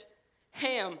says,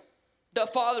 Ham, the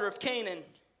father of Canaan.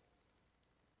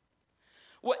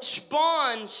 What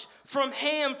spawns from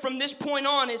Ham from this point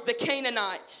on is the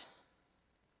Canaanites.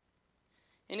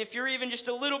 And if you're even just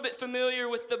a little bit familiar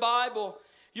with the Bible,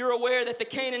 you're aware that the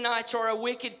Canaanites are a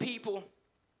wicked people.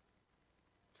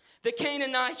 The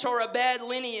Canaanites are a bad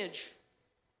lineage.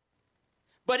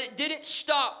 But it didn't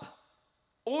stop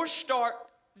or start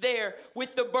there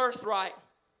with the birthright.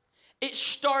 It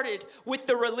started with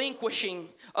the relinquishing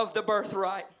of the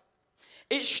birthright.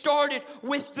 It started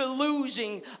with the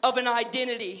losing of an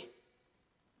identity.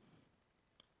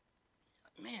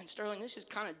 Man, Sterling, this is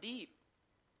kind of deep.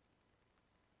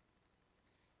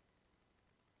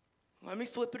 Let me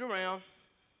flip it around.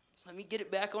 Let me get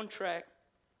it back on track.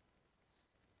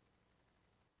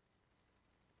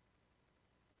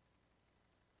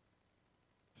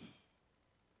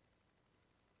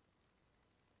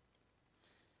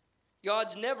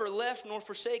 God's never left nor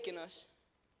forsaken us.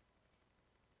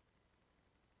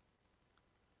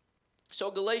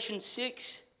 So Galatians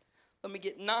 6, let me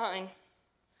get 9.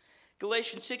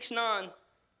 Galatians 6:9.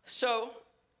 So,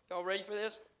 y'all ready for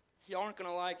this? Y'all aren't going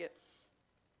to like it.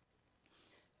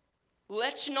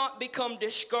 Let's not become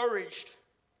discouraged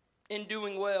in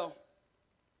doing well.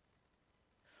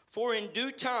 For in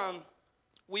due time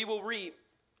we will reap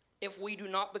if we do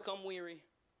not become weary.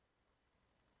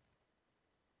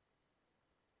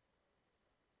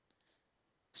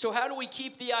 So how do we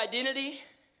keep the identity?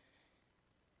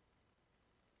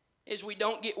 Is we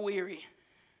don't get weary.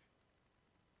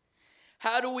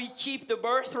 How do we keep the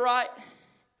birthright?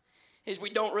 Is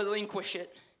we don't relinquish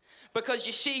it. Because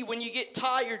you see, when you get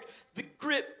tired, the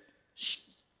grip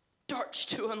starts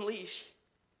to unleash.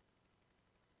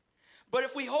 But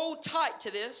if we hold tight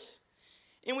to this,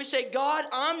 and we say, God,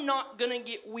 I'm not going to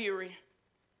get weary.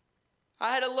 I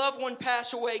had a loved one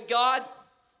pass away. God,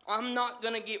 I'm not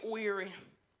going to get weary.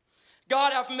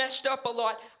 God, I've messed up a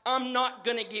lot. I'm not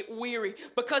going to get weary.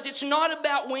 Because it's not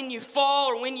about when you fall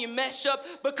or when you mess up,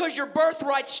 because your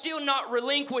birthright's still not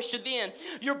relinquished then.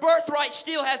 Your birthright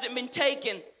still hasn't been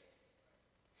taken.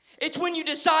 It's when you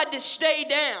decide to stay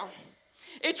down.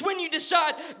 It's when you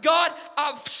decide, God,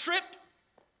 I've tripped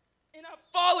and I've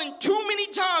fallen too many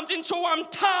times, and so I'm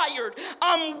tired.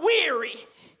 I'm weary.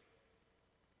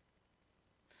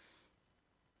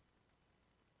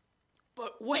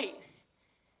 But wait.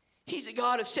 He's a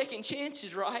God of second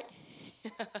chances, right?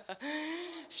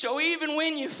 So even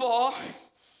when you fall,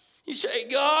 you say,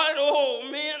 God, oh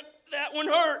man, that one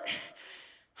hurt.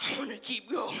 I want to keep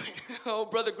going. Oh,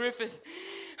 Brother Griffith,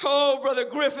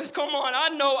 come on. I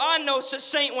know it's a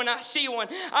saint when I see one.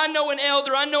 I know an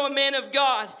elder. I know a man of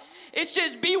God. It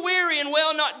says, be weary and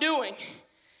well not doing.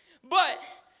 But,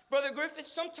 Brother Griffith,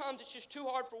 sometimes it's just too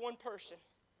hard for one person.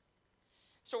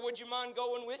 So would you mind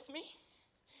going with me?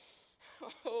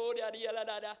 Oh,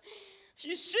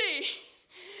 you see,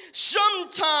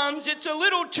 sometimes it's a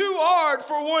little too hard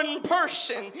for one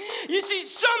person. You see,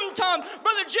 sometimes,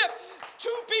 Brother Jeff, 2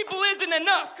 people isn't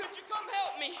enough. Could you come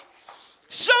help me?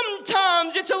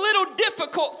 Sometimes it's a little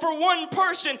difficult for one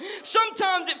person.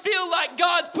 Sometimes it feels like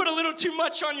God's put a little too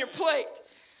much on your plate.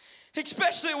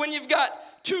 Especially when you've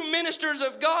got 2 ministers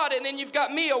of God and then you've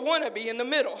got me, a wannabe, in the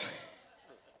middle.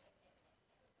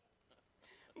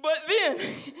 But then,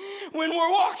 when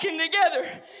we're walking together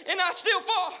and I still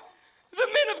fall, the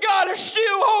men of God are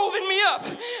still holding me up.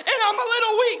 And I'm a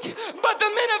little weak, but the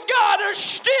men of God are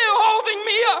still holding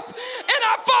me up. And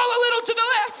I fall a little to the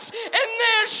left, and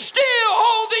they're still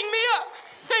holding me up.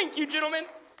 Thank you, gentlemen.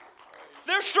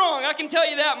 They're strong. I can tell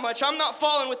you that much. I'm not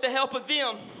falling with the help of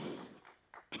them.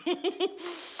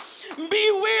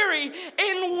 Be weary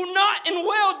and not in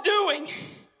well-doing.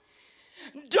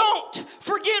 Don't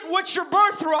forget what your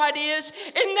birthright is,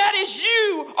 and that is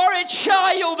you are a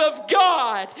child of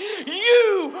God.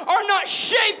 You are not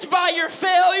shaped by your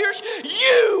failures.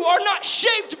 You are not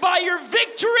shaped by your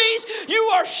victories.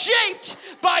 You are shaped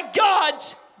by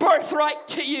God's birthright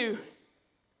to you.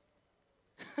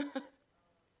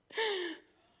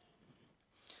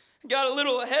 Got a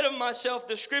little ahead of myself.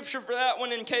 The scripture for that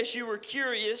one, in case you were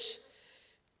curious,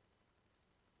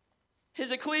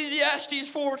 is Ecclesiastes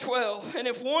 4:12. And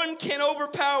if one can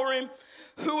overpower him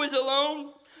who is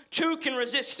alone, two can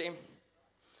resist him.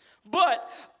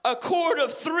 But a cord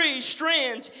of 3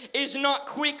 strands is not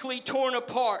quickly torn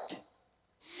apart.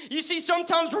 You see,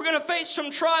 sometimes we're going to face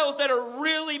some trials that are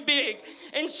really big.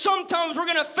 And sometimes we're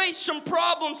going to face some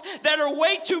problems that are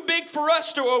way too big for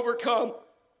us to overcome.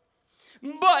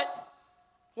 But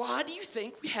why do you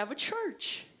think we have a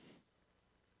church?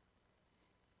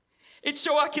 It's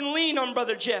so I can lean on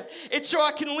Brother Jeff. It's so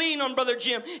I can lean on Brother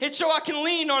Jim. It's so I can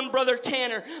lean on Brother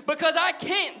Tanner. Because I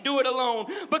can't do it alone.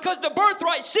 Because the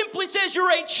birthright simply says you're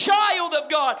a child of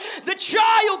God. The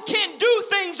child can't do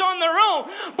things on their own.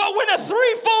 But when a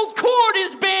threefold cord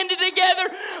is banded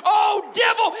together, oh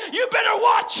devil, you better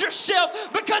watch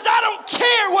yourself. Because I don't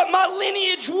care what my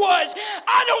lineage was.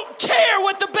 I don't care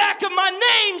what the back of my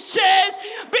name says.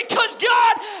 Because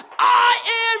God, I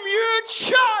am your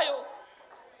child.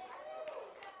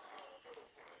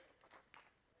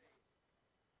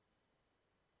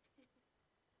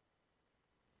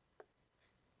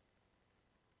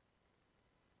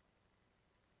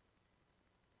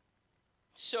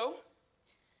 So,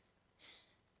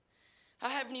 I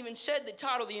haven't even said the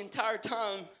title the entire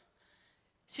time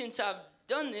since I've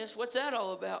done this. What's that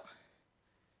all about?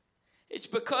 It's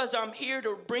because I'm here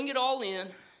to bring it all in.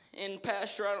 And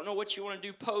Pastor, I don't know what you want to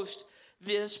do post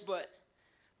this, but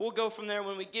we'll go from there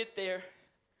when we get there.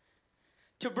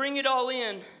 To bring it all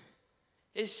in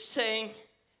is saying,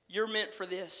 you're meant for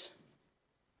this.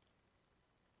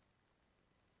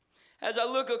 As I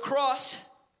look across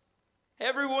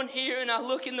everyone here, and I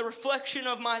look in the reflection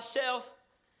of myself,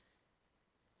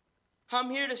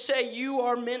 I'm here to say you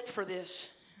are meant for this.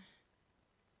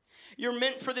 You're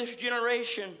meant for this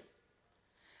generation.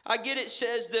 I get it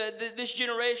says that this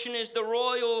generation is the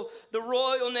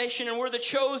royal nation, and we're the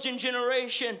chosen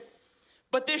generation.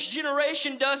 But this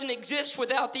generation doesn't exist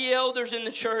without the elders in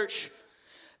the church.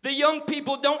 The young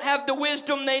people don't have the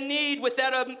wisdom they need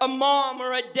without a mom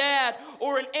or a dad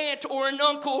or an aunt or an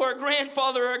uncle or a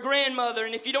grandfather or a grandmother.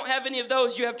 And if you don't have any of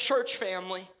those, you have church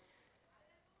family.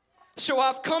 So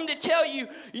I've come to tell you,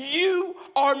 you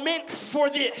are meant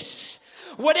for this.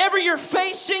 Whatever you're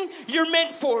facing, you're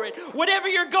meant for it. Whatever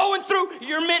you're going through,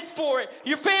 you're meant for it.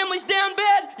 Your family's down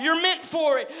bad, you're meant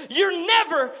for it. You're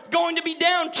never going to be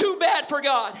down too bad for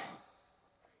God.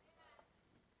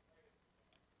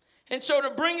 And so to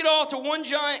bring it all to one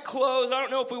giant close, I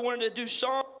don't know if we wanted to do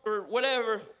song or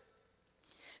whatever.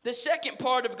 The second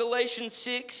part of Galatians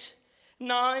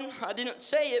 6:9, I didn't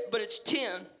say it, but it's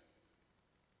 10.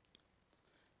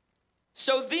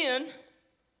 So then,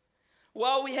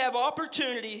 while we have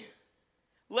opportunity,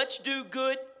 let's do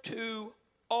good to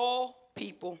all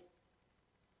people.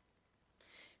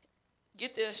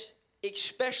 Get this,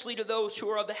 especially to those who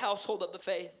are of the household of the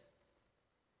faith.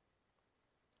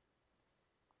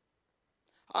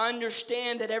 I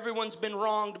understand that everyone's been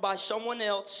wronged by someone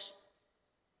else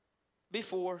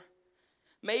before,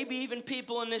 maybe even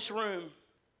people in this room.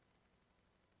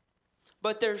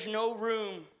 But there's no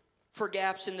room for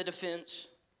gaps in the defense.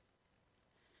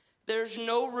 There's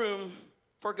no room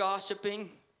for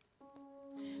gossiping.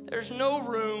 There's no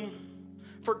room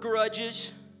for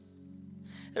grudges.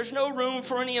 There's no room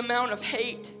for any amount of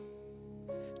hate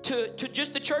to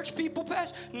just the church people,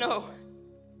 Pastor. No.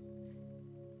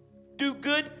 Do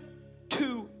good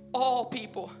to all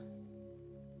people.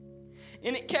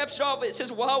 And it caps it off. It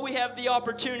says, while we have the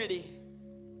opportunity.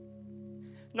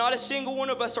 Not a single one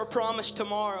of us are promised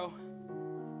tomorrow.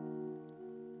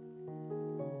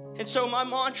 And so my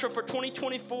mantra for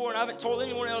 2024, and I haven't told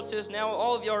anyone else this, now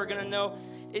all of y'all are going to know,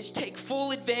 is take full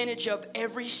advantage of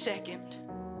every second.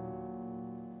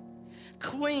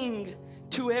 Cling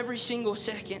to every single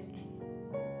second.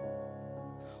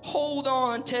 Hold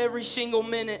on to every single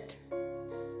minute.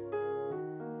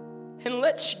 And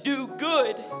let's do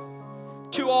good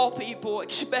to all people,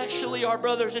 especially our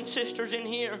brothers and sisters in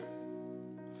here.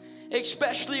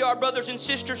 Especially our brothers and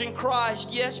sisters in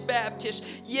Christ. Yes, Baptists.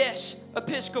 Yes,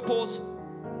 Episcopals.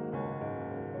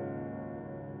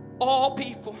 All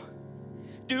people.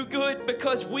 do good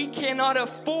because we cannot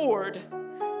afford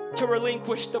to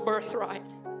relinquish the birthright.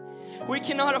 We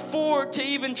cannot afford to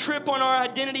even trip on our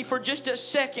identity for just a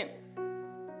second,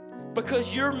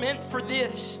 because you're meant for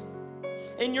this.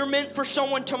 And you're meant for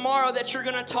someone tomorrow that you're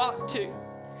going to talk to.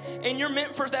 And you're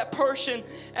meant for that person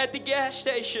at the gas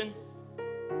station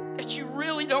that you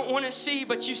really don't want to see,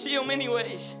 but you see them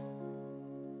anyways.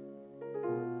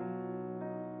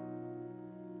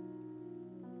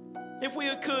 If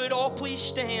we could, all please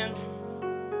stand.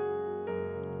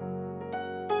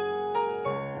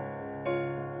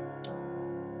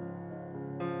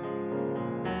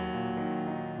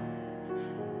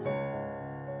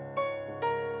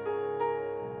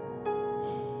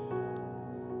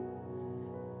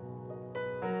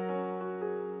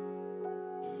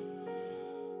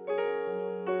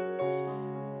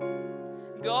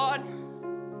 God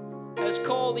has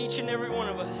called each and every one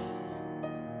of us.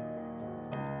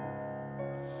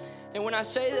 And when I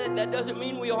say that, that doesn't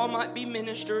mean we all might be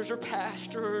ministers or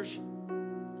pastors.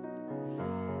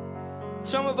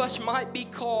 Some of us might be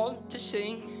called to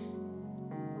sing.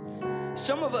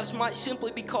 Some of us might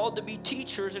simply be called to be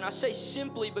teachers. And I say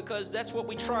simply because that's what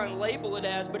we try and label it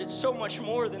as, but it's so much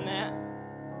more than that.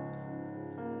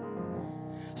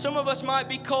 Some of us might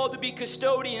be called to be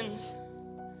custodians.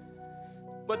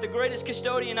 But the greatest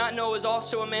custodian I know is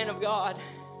also a man of God,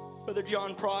 Brother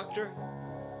John Proctor.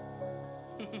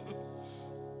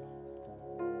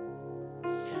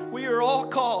 We are all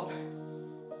called.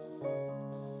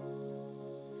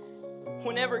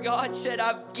 Whenever God said,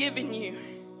 I've given you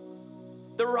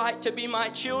the right to be my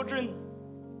children,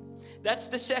 that's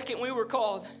the second we were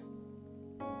called.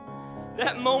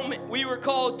 That moment we were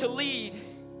called to lead.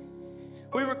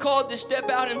 We were called to step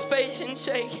out in faith and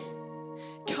say,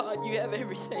 God, you have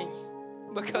everything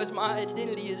because my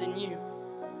identity is in you.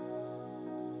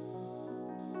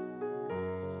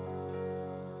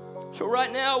 So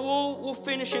right now we'll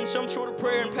finish in some sort of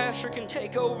prayer and Pastor can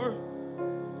take over.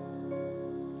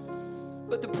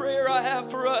 But the prayer I have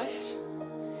for us,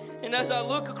 and as I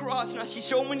look across and I see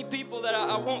so many people that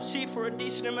I won't see for a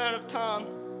decent amount of time,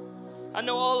 I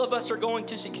know all of us are going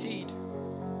to succeed.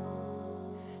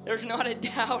 There's not a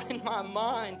doubt in my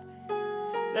mind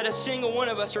that a single one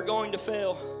of us are going to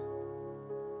fail.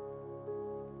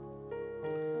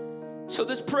 So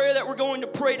this prayer that we're going to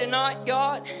pray tonight,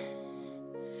 God,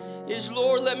 is,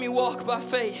 Lord, let me walk by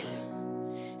faith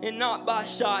and not by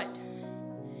sight.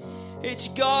 It's,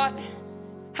 God,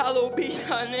 hallowed be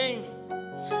thy name.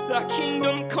 Thy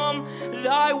kingdom come,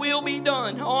 thy will be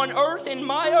done on earth, in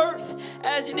my earth,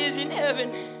 as it is in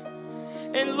heaven.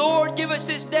 And Lord, give us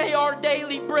this day our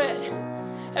daily bread,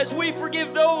 as we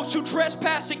forgive those who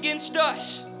trespass against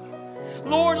us.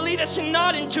 Lord, lead us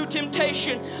not into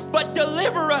temptation, but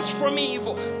deliver us from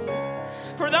evil.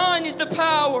 For thine is the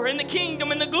power and the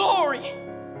kingdom and the glory.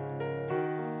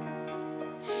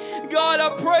 God, I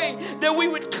pray that we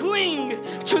would cling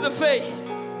to the faith,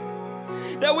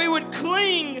 that we would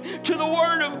cling to the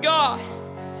Word of God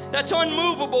that's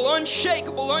unmovable,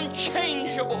 unshakable,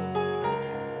 unchangeable.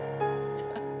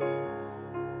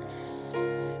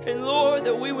 And Lord,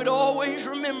 that we would always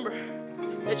remember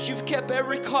that you've kept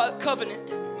every covenant.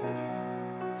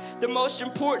 The most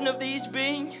important of these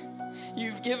being,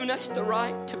 you've given us the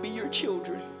right to be your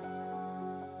children.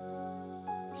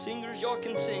 Singers, y'all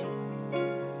can sing.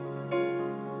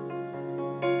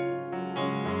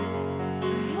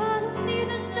 I don't need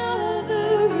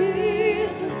another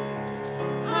reason.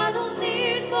 I don't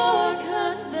need more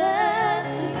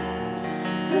convincing.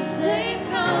 The same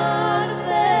God who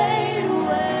made a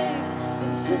way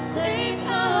is the same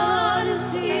God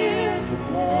who's here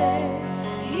today.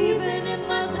 Even in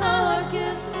my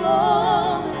darkest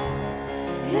moments,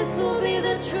 this will be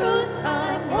the truth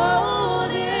I'm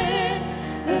holding.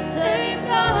 The same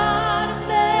God who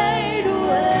made a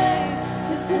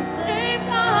way is the same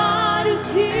God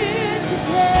who's here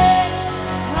today.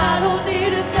 I don't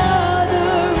need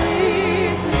another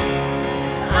reason.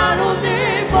 I don't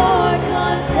need more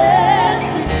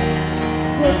convincing.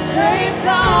 The same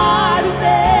God who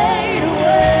made a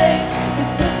way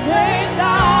is the same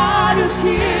God who's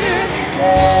here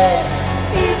today.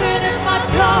 Even in my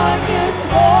darkest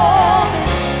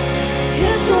moments,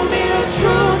 this will be the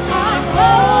truth I'm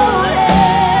holding.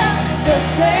 The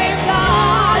same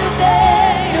God who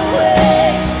made a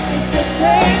way is the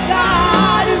same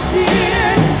God who's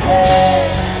here today.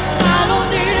 I don't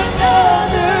need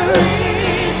another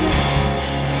reason.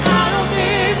 I don't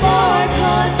need more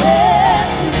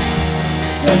convincing.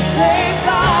 The same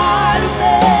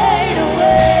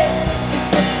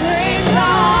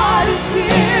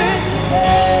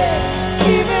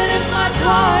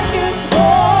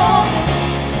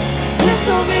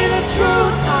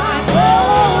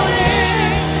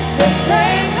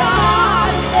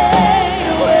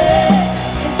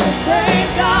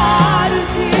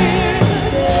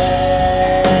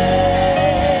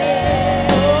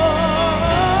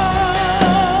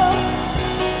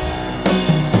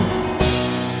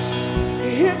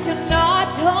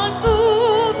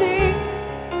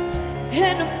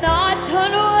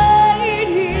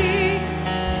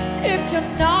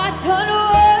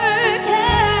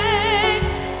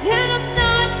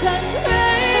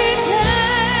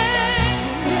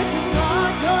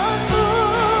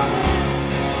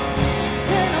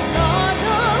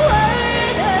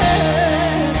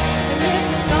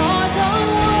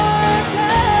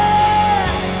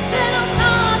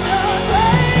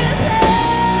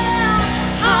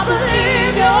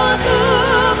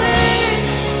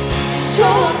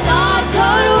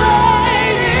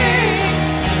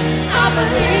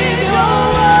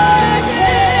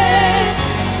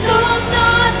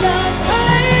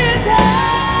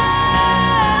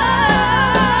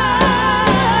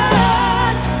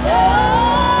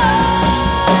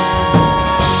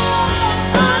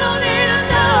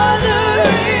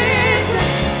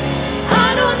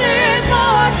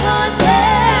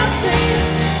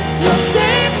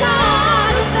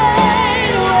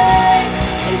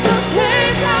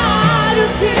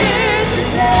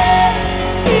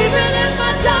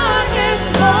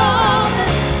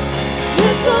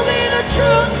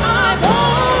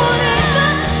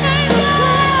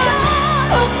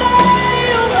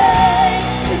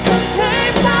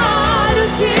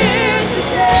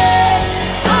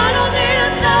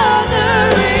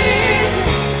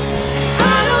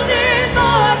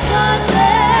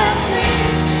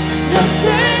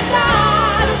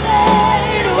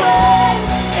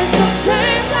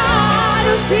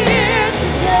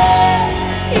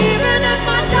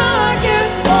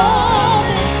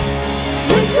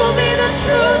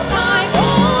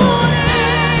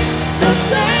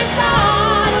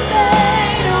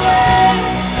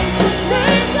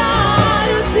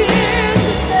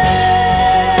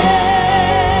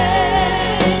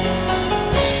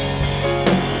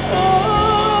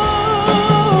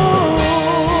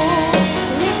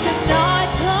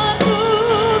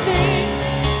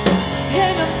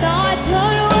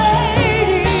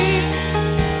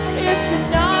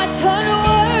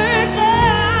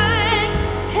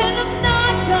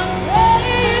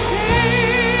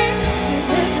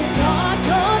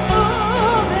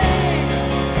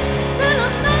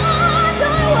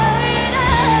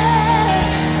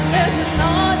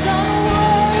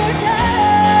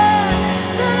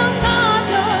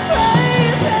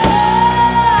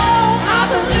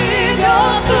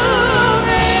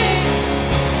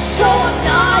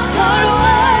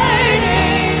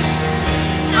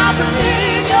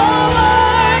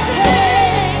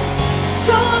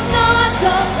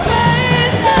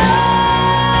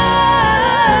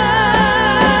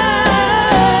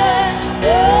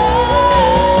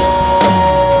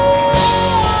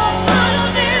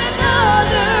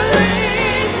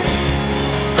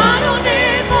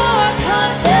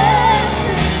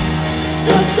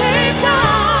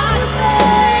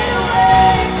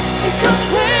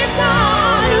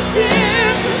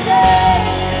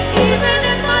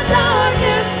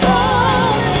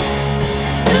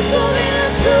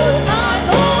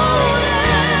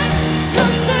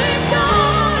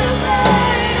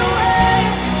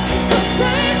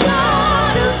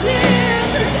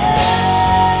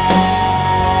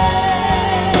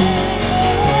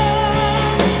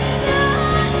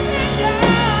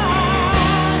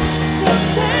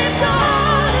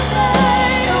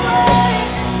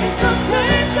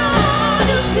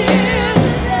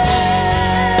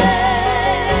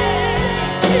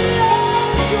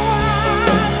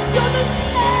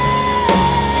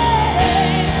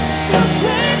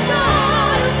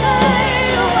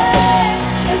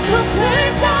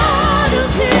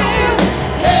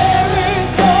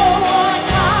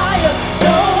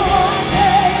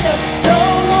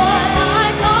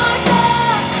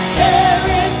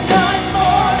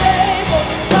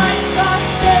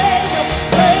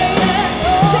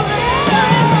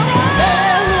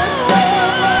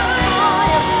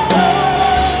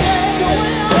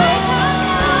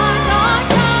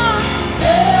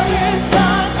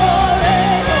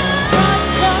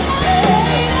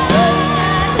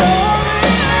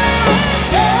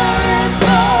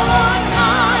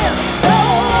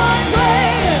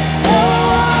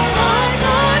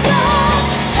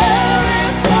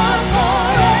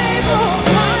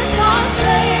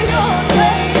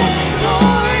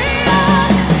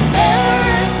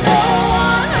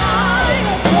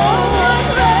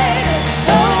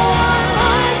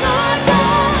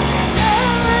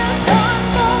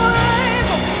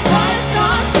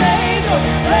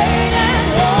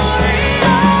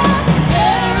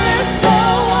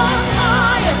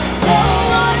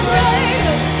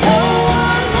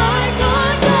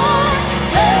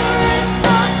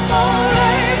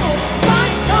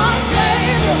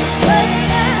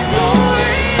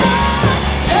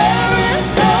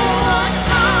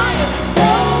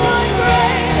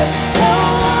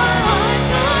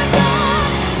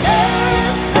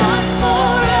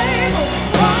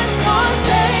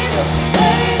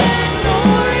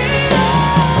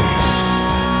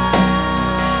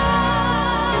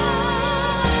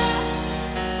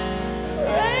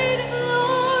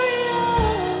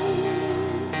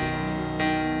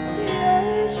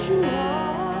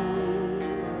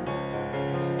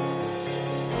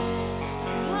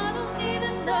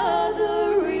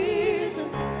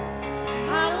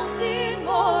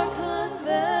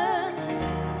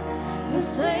The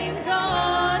same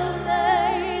God who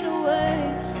made a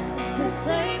way is the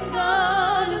same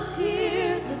God who's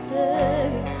here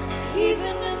today.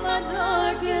 Even in my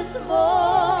darkest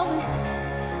moments,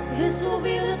 this will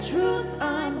be the truth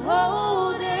I'm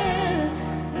holding.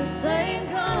 The same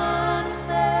God who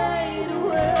made a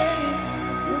way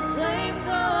is the same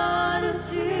God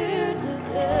who's here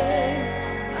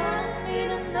today. I don't need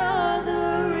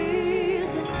another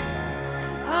reason.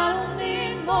 I don't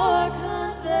need more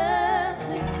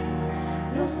convincing.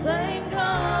 The same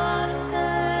God who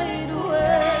made a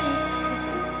way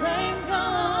is the same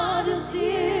God who's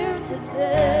here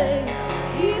today.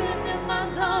 Even in my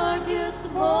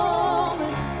darkest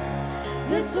moments,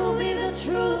 this will be the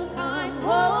truth I'm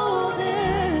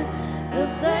holding. The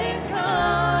same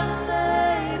God who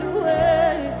made a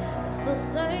way is the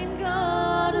same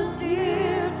God who's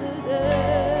here today.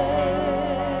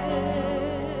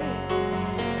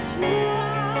 Yes, you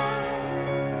are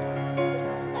the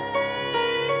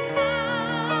same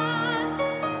God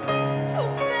who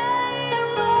made a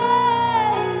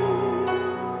way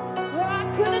where I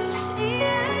couldn't see it.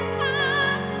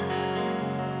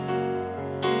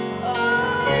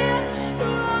 Oh, yes, you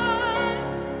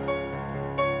are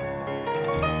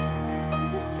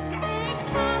the same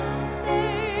God who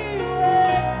made a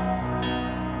way.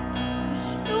 You're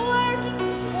still working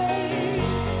today.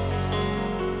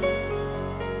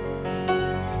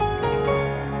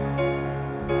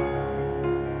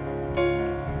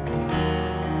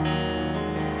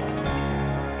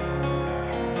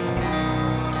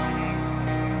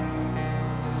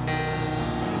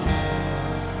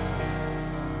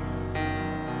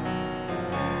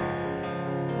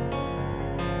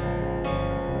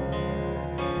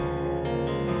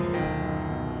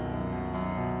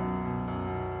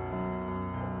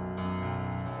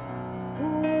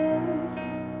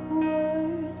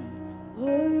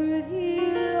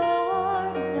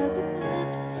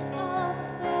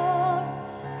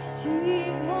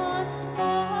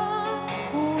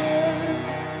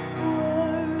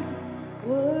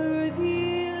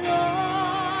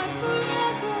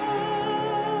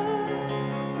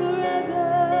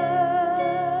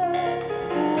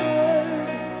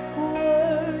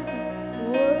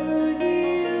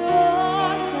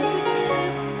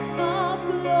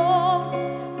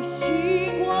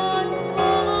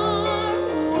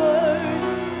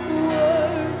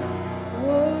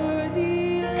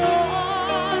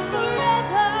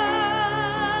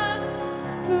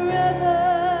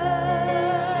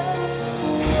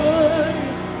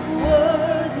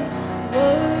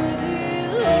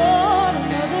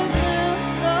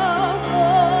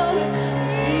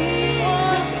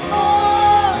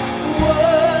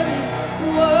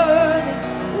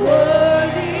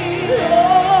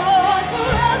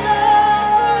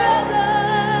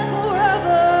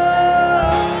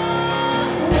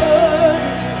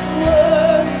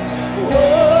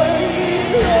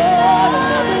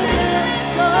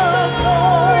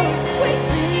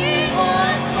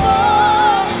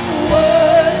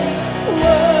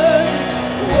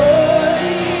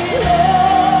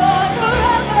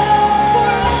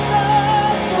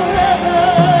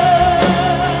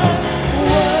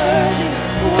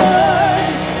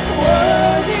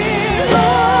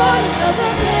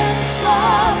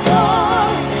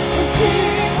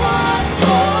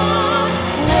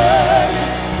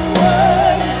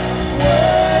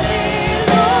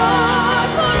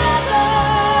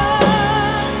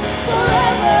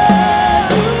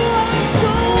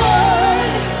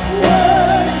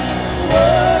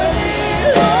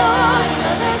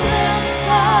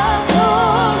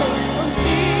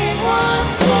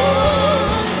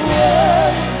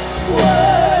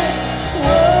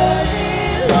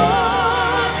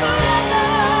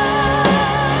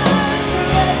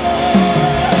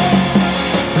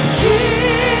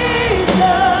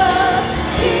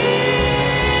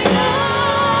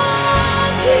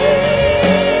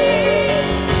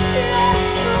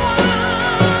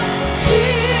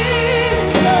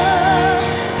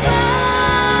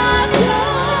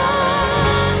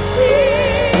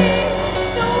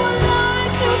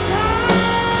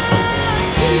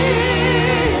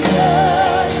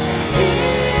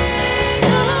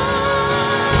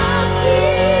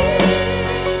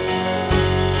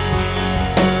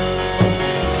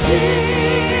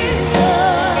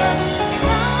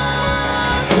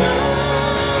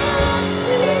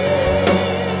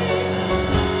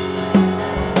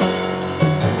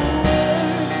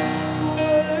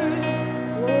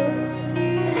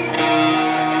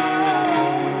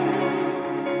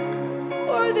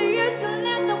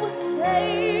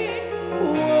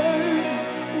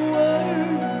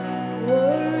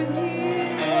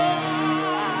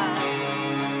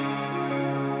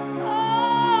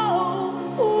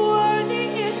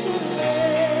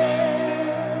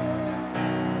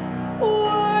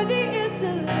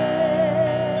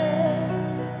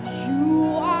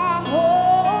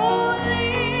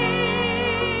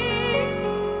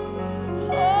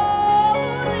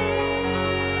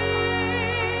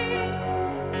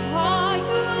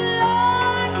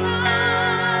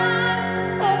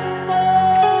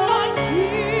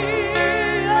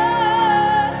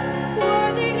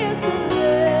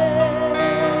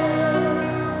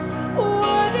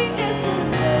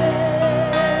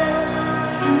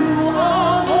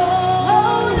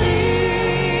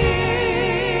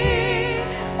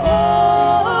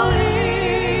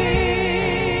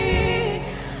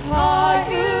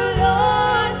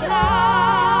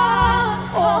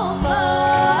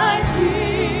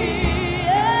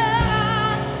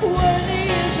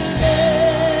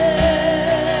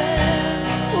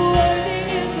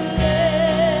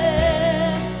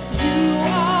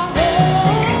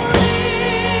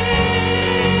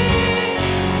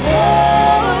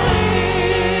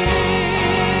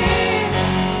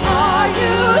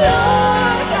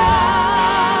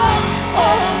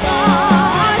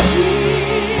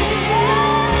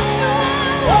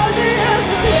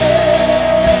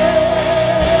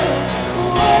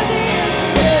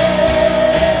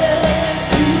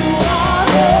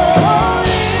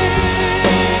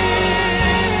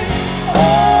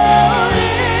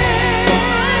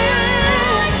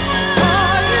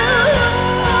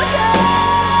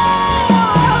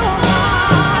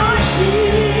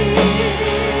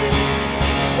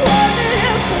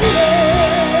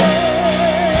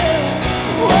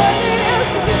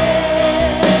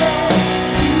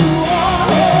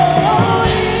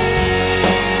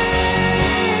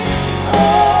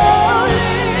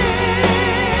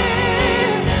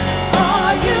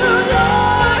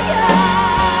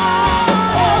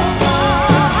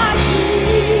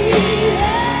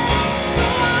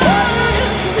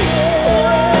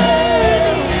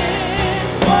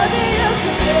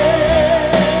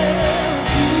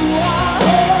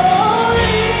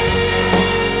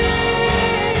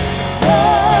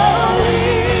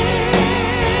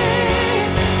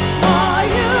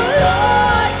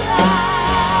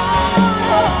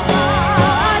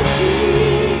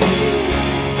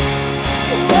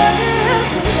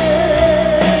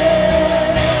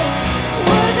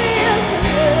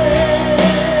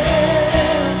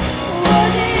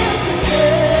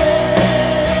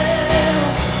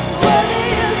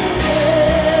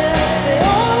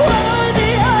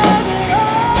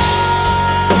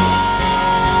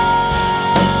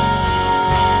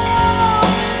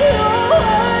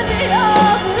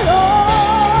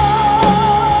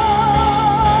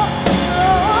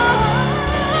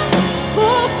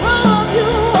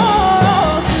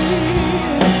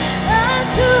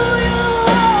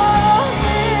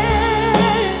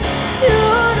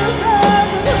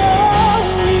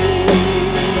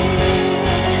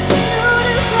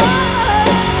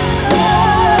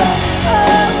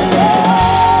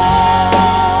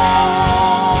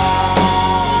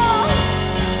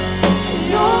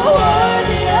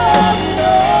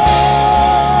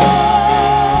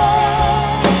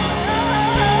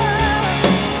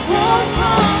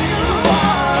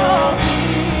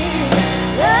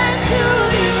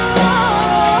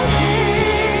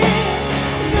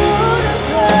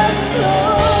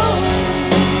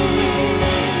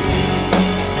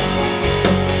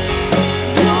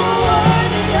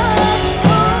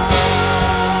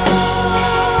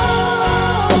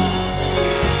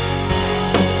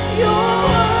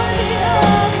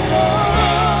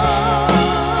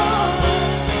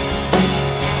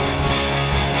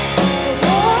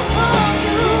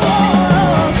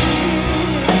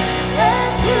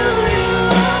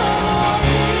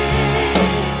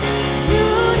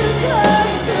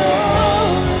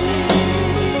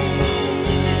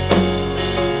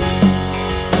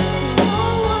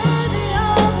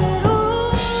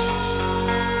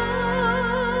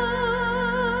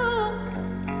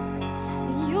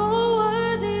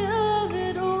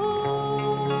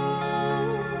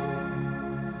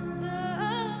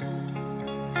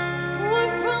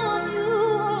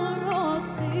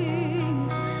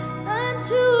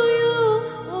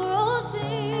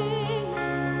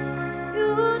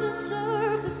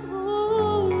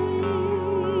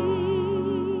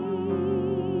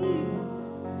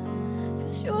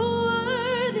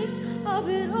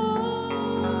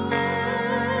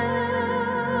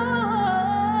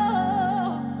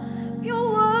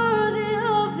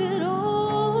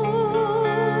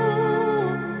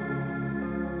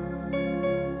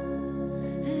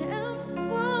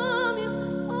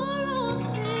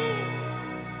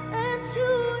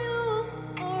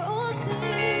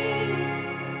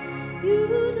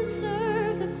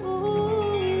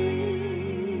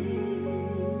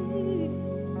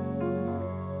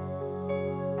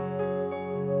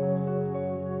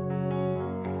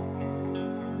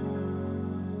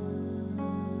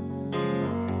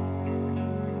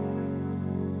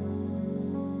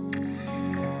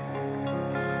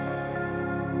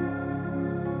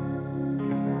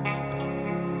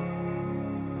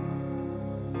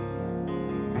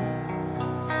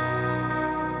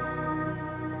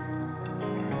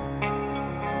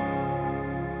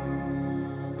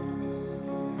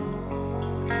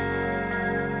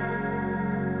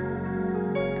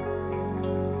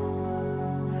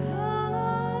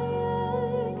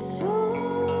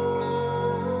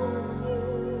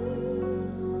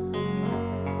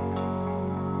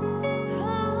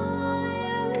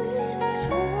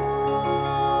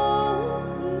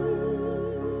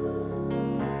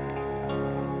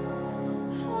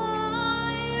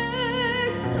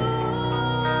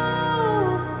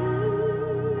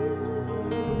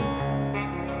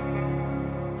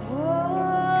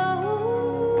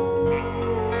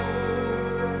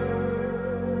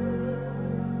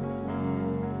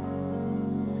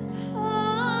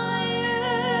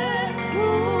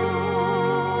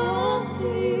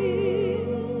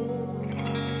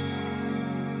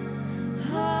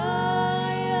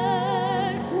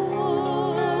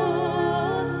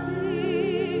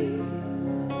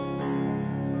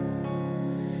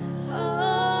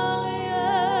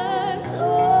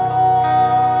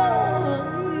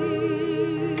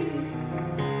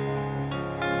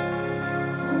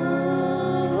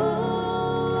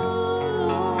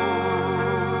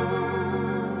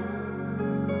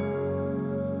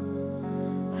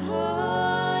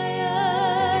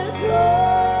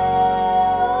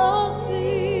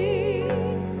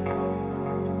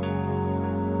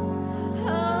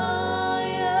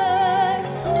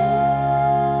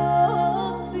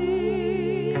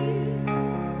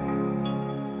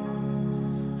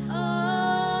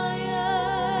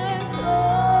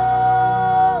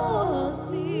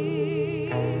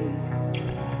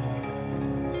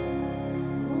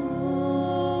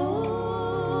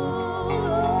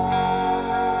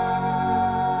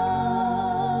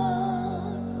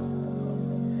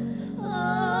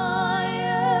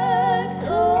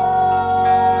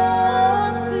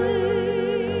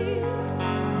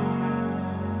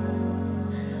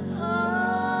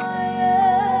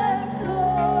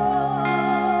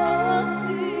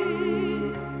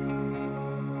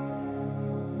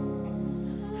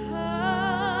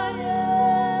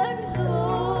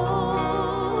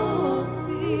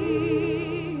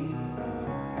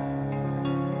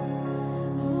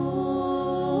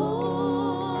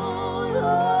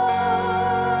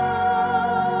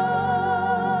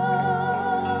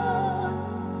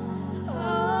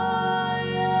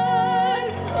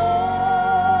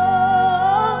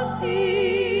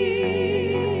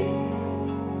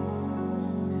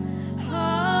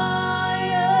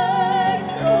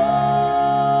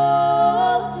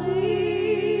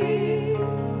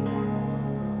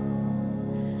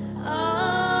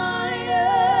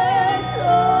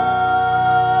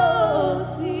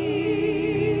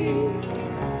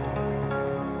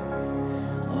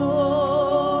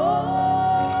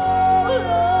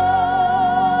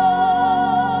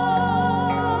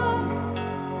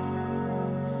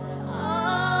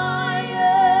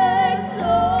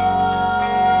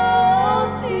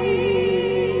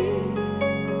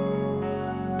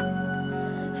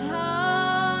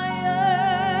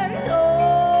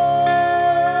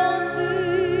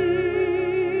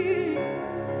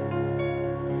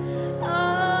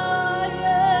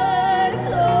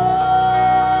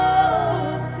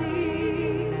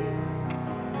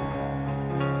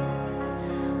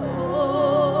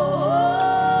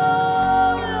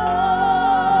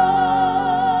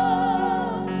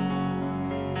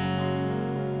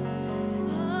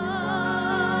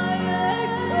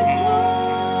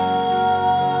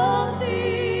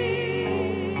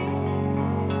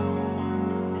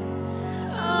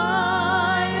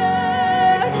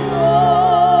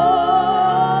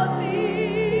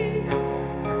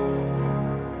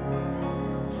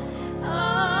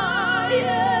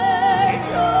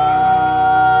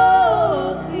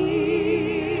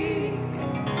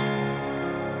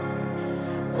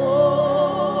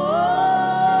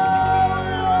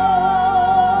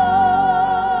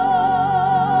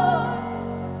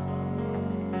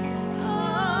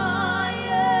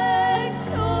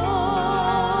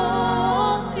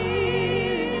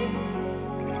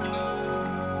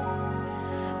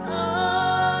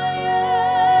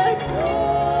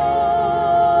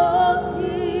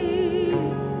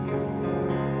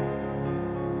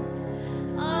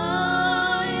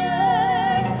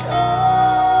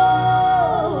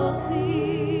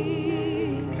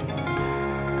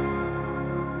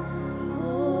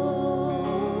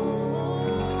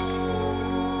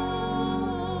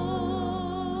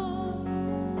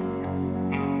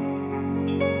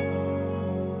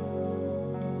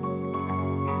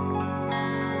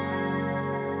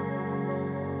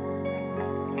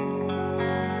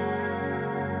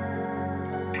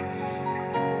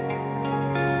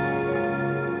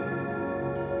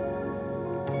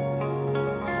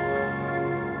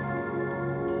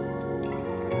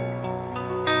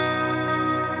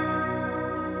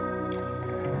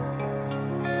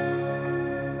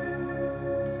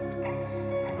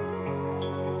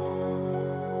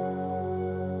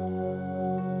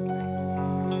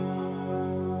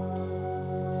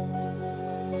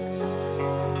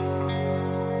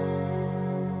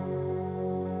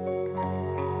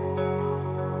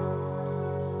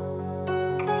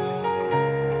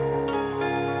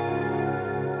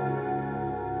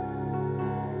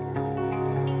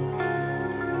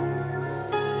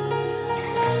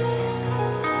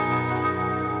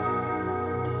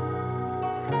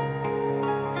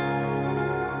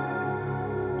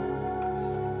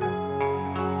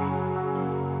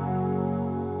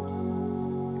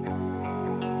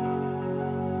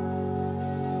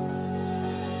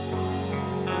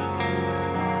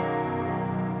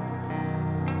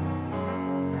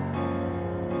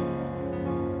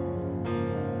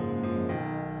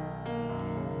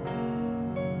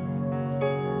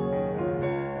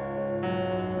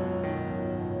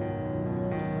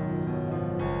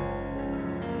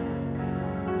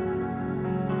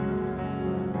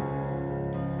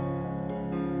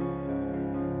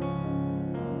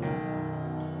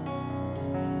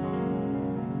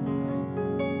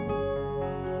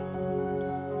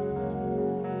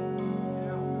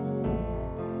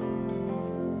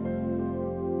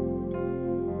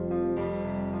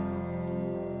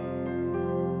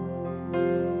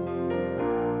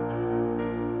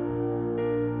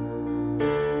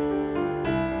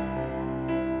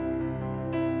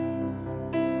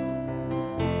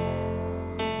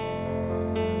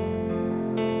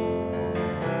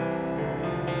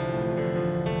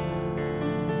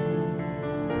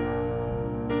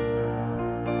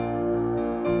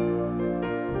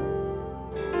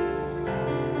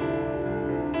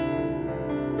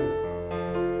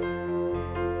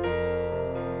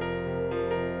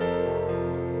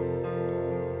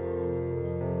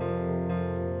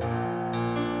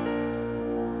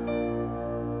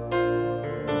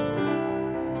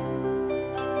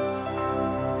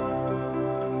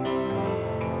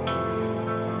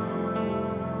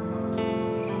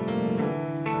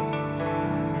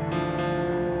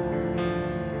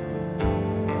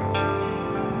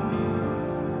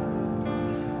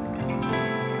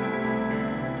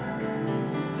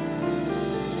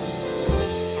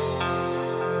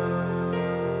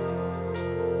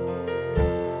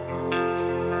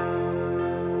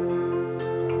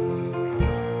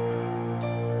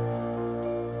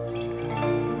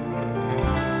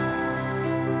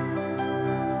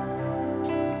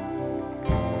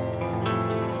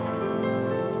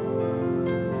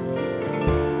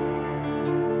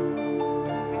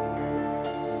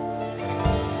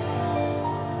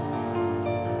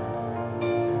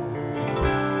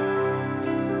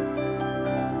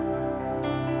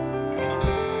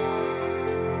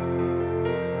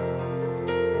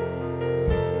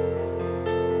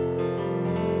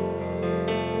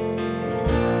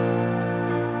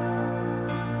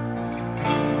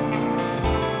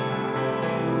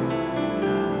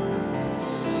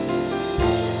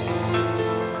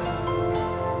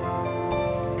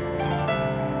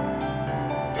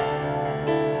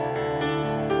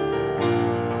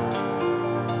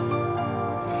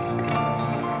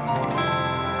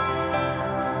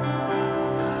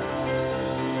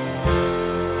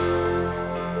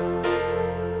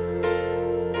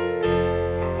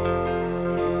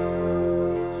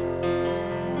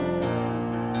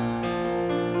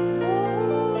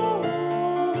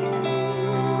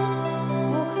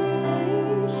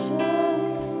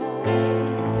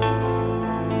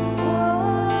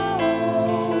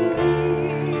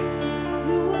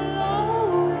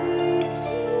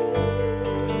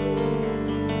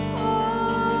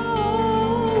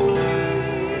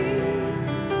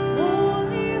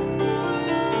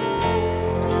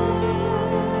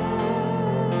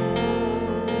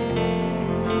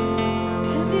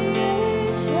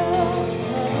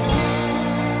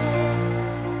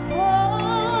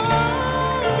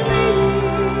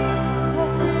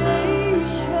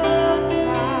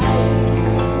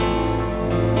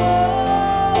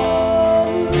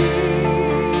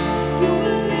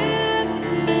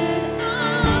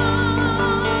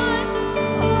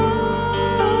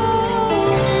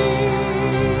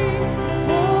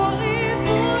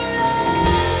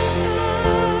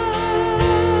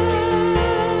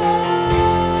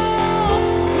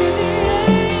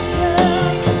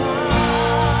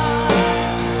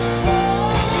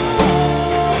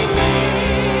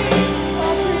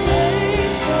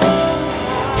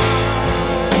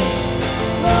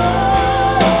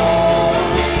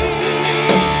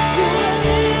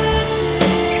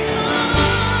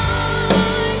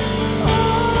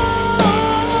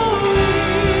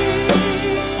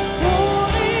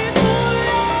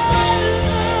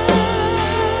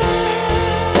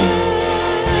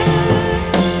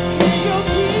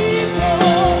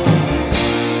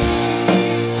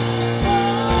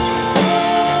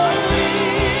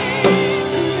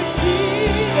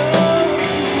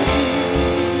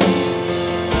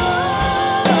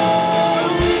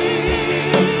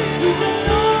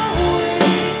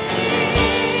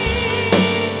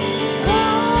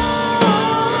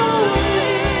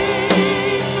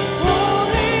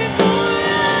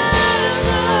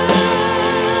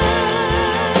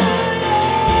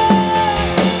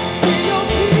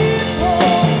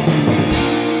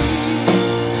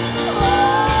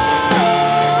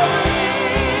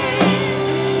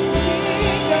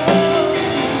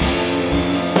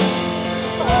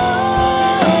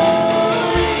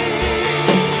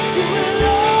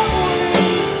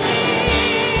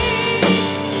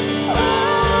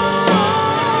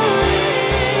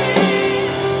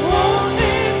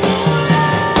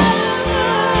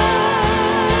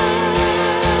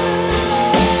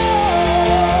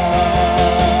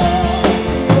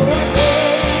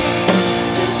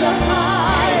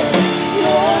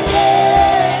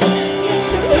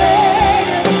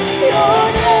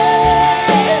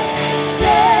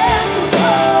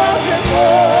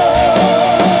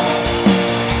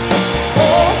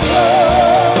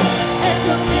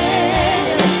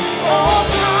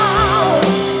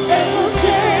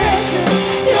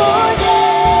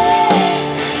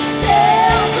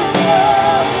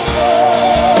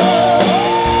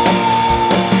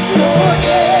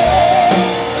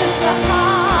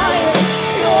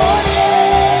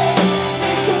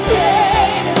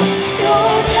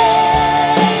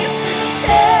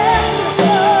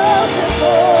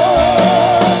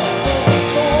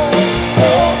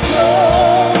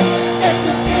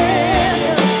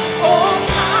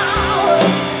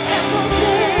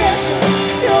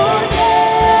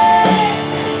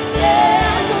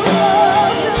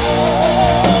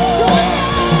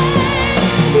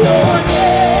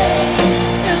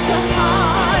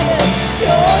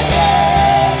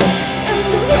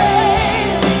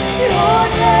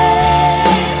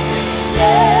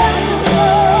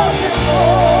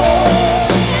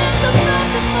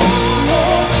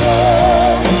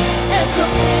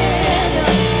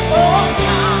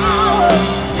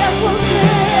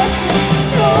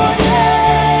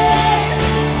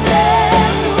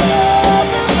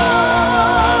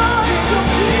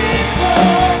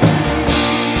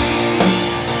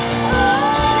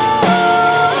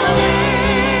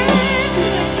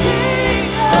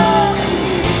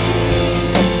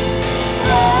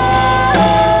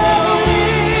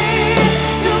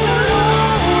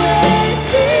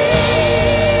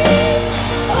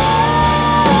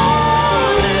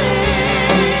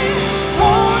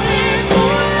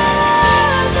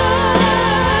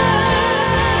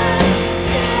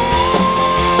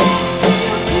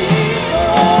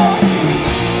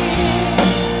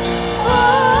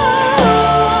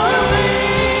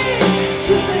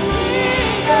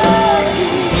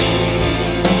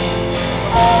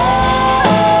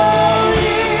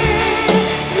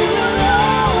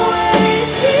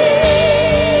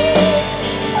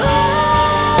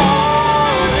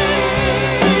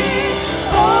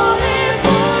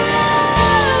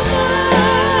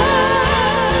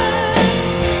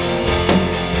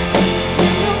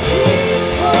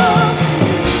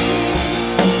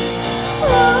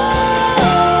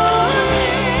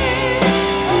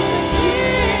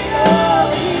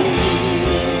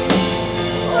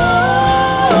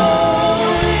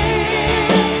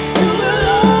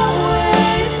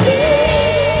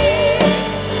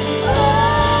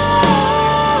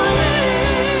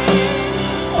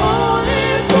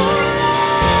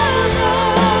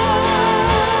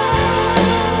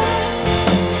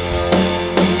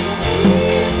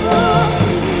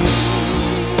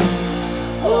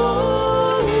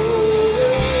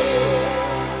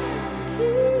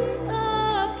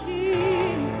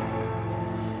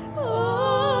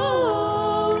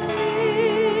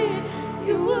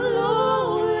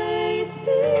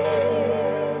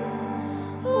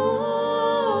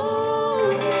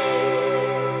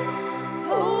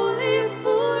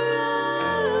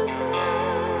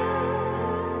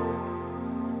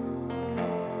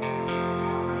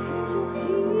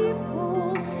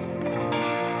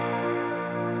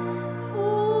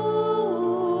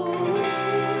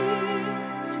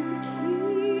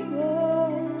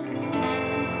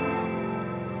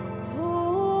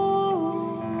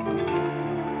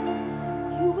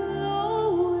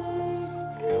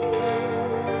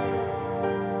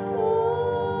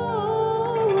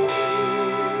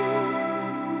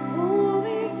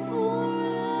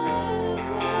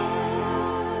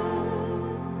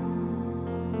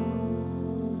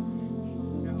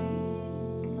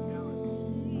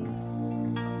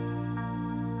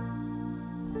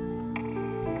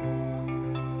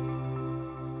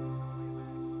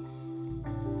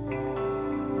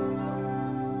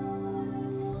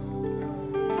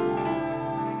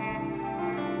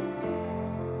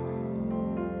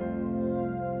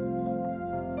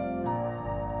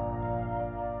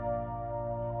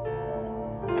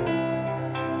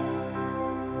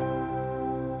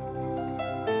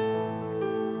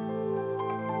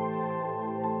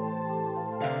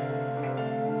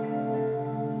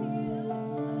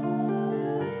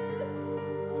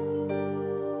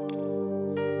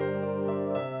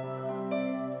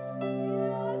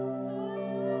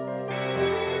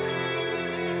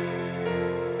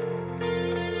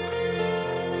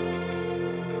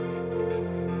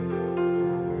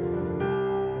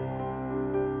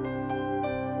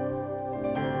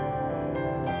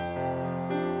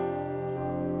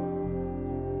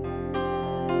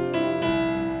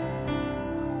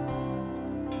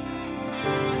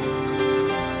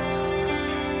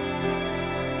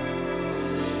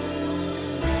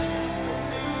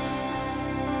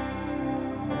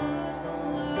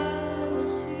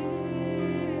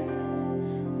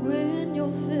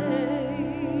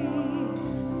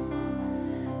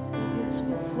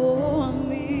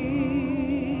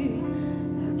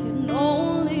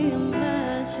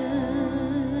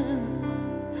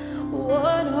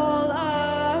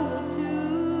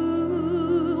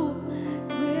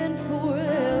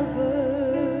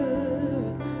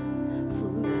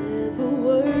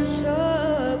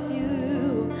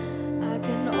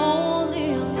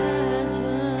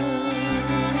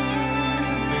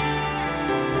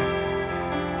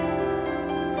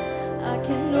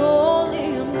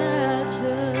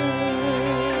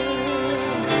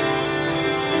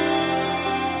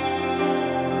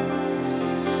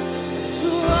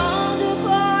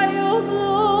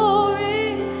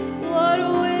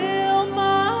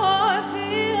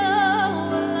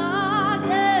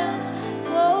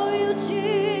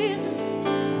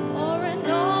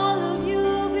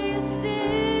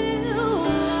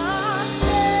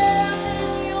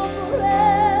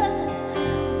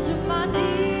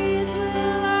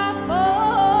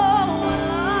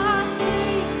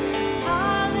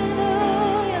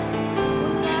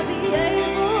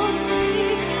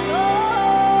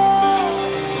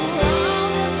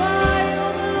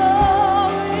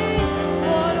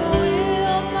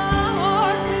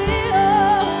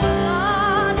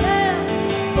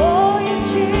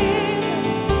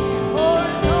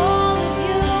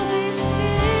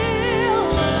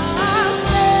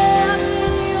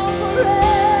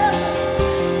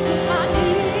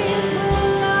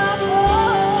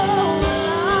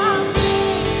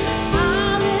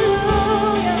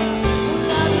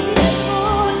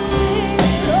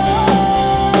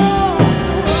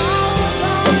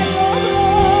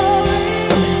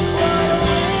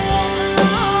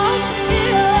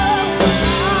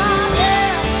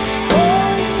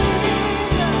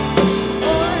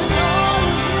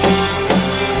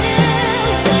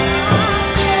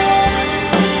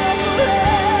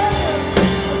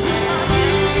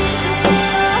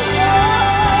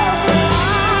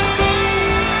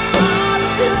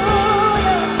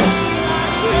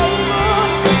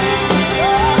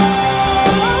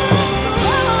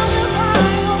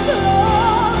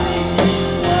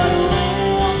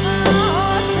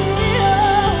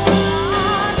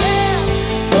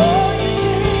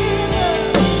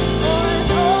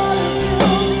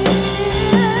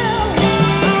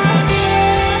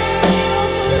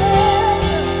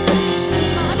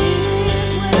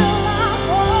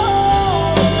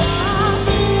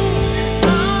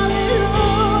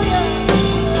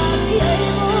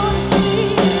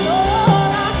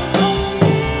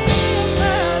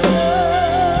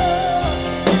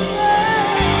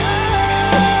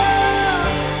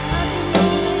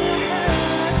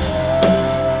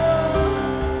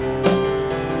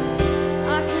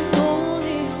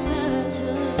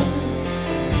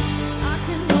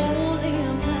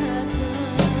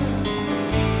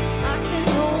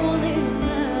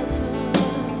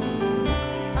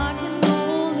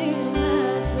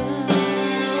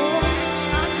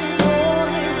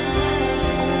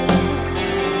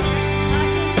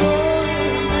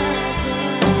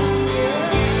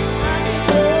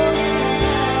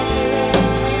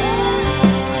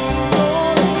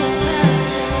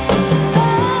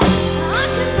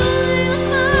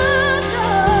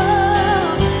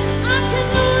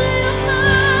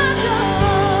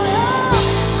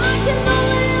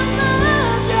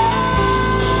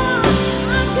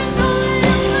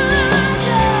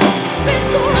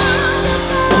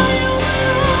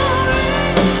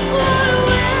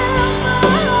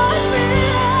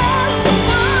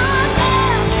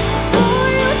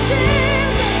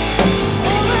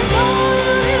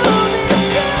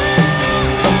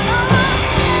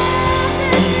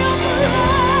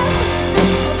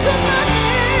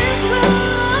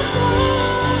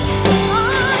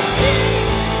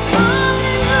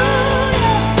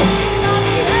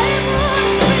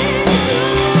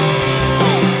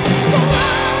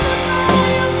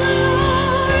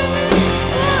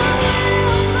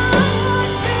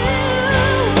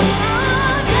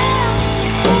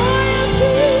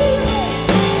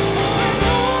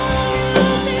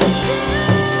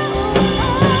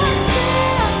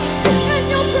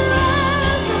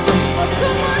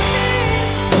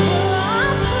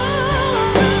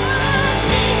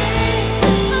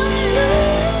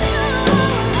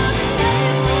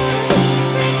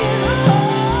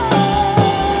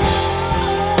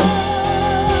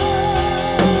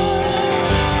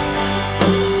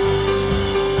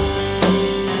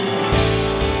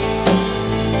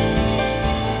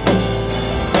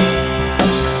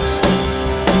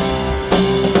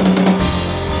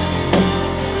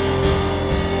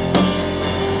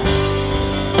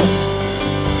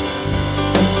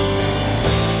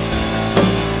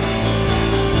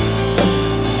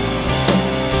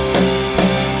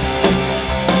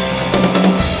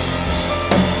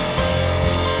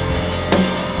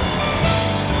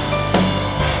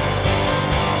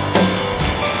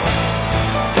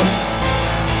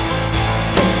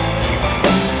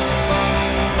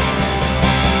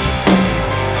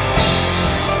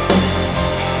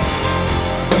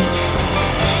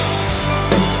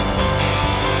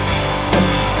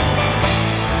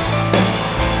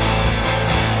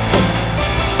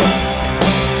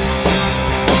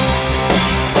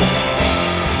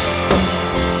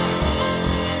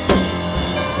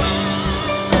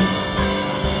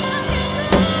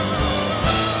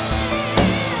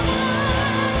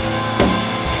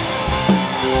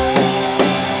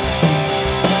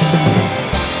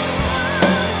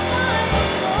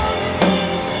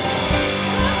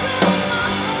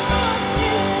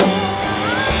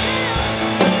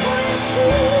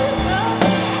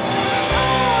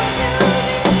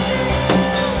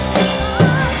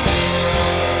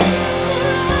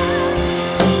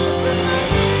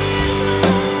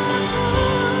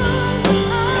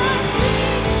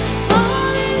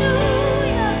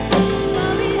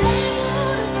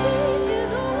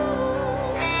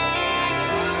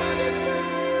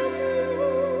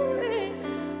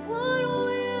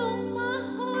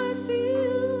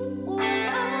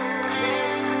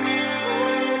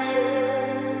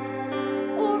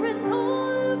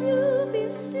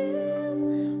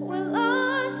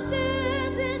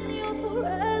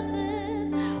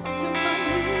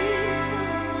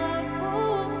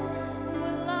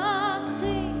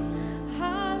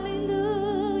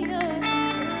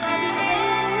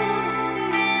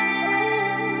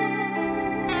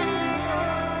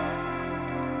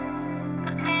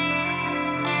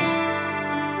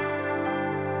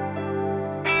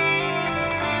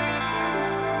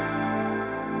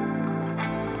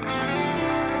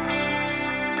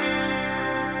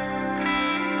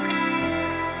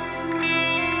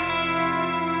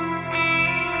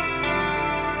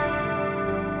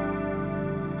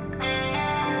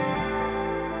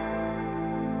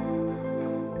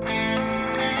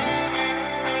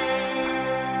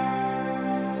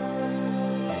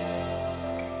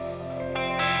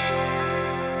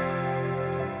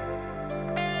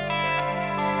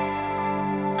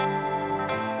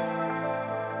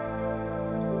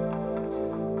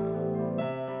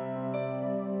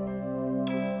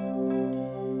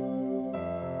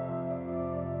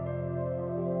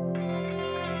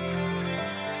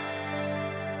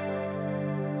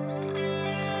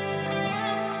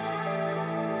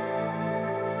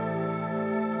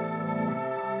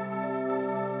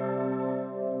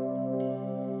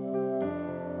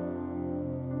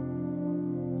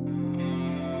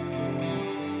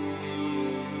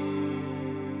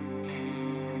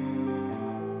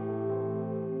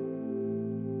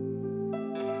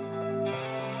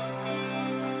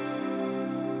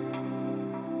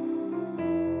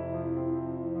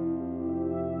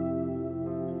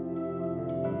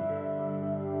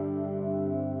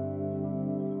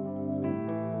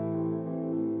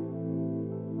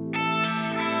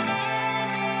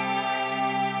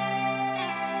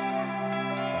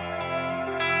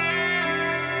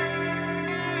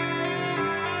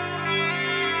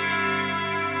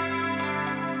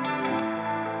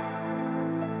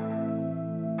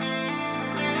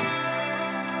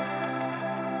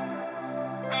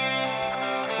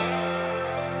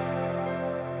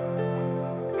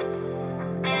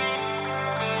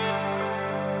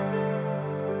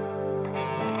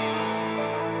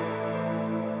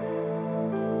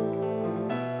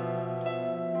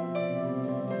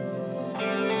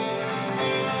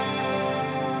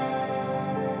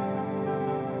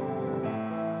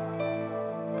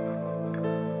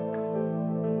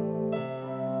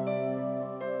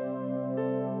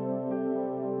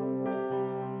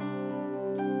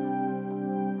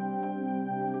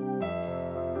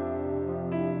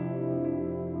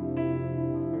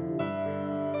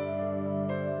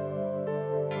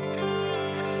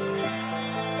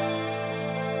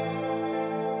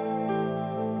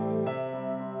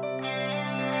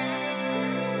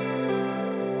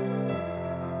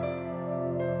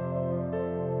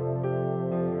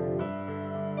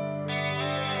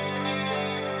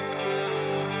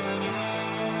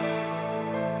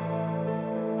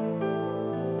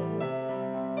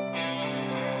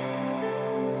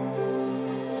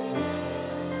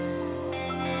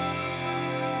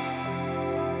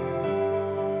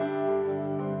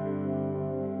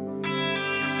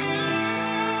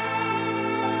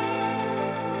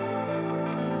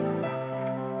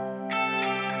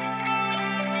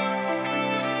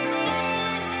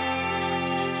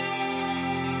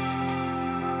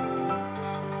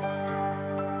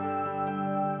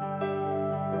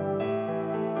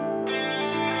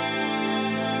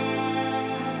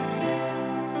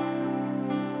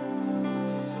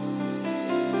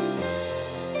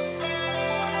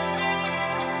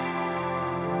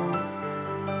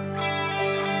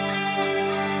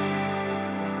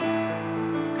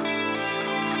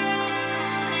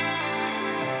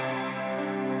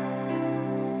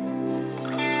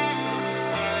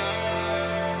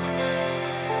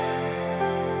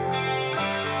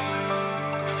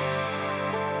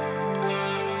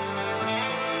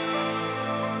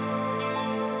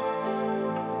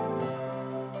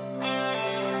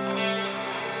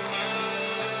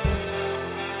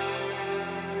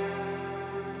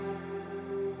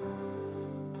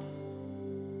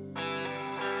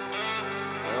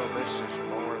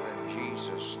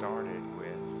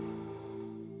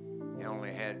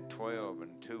 only had 12,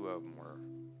 and 2 of them were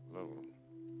little,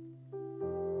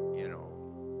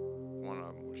 one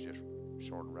of them was just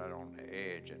sort of right on the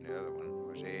edge, and the other one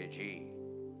was edgy.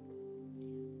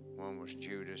 One was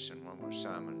Judas, and one was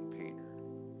Simon Peter.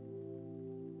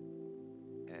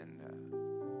 And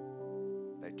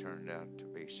they turned out to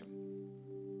be some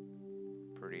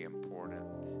pretty important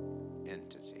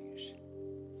entities.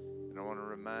 And I want to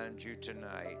remind you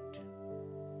tonight,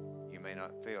 you may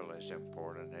not feel as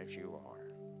important as you are,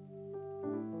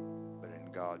 but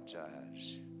in God's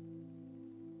eyes,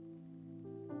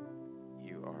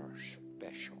 you are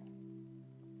special.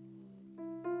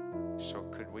 So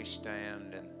could we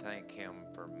stand and thank Him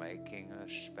for making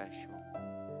us special?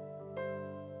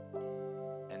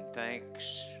 And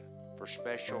thanks for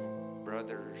special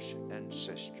brothers and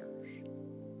sisters.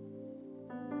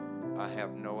 I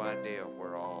have no idea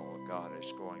where all God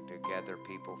is going to gather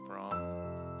people from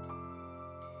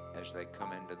as they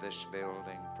come into this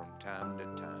building from time to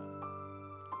time.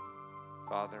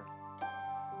 Father,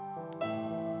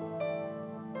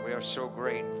 we are so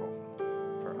grateful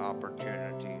for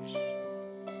opportunities,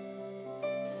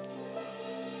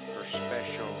 for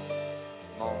special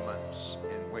moments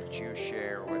in which you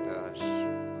share with us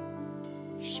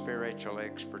spiritual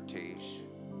expertise,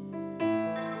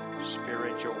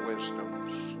 spiritual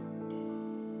wisdoms,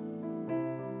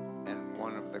 and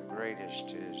one of the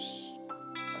greatest is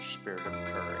a spirit of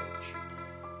courage.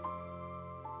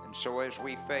 And so as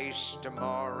we face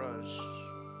tomorrow's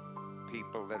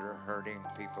people that are hurting,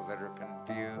 people that are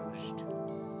confused,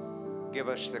 give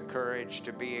us the courage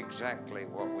to be exactly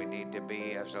what we need to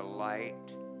be as a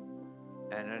light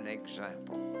and an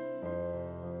example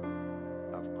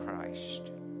of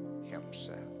Christ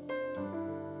Himself.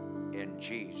 In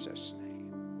Jesus'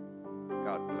 name,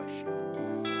 God bless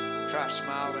you. Try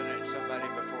smiling at somebody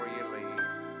before you leave.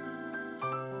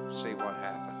 See what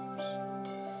happens.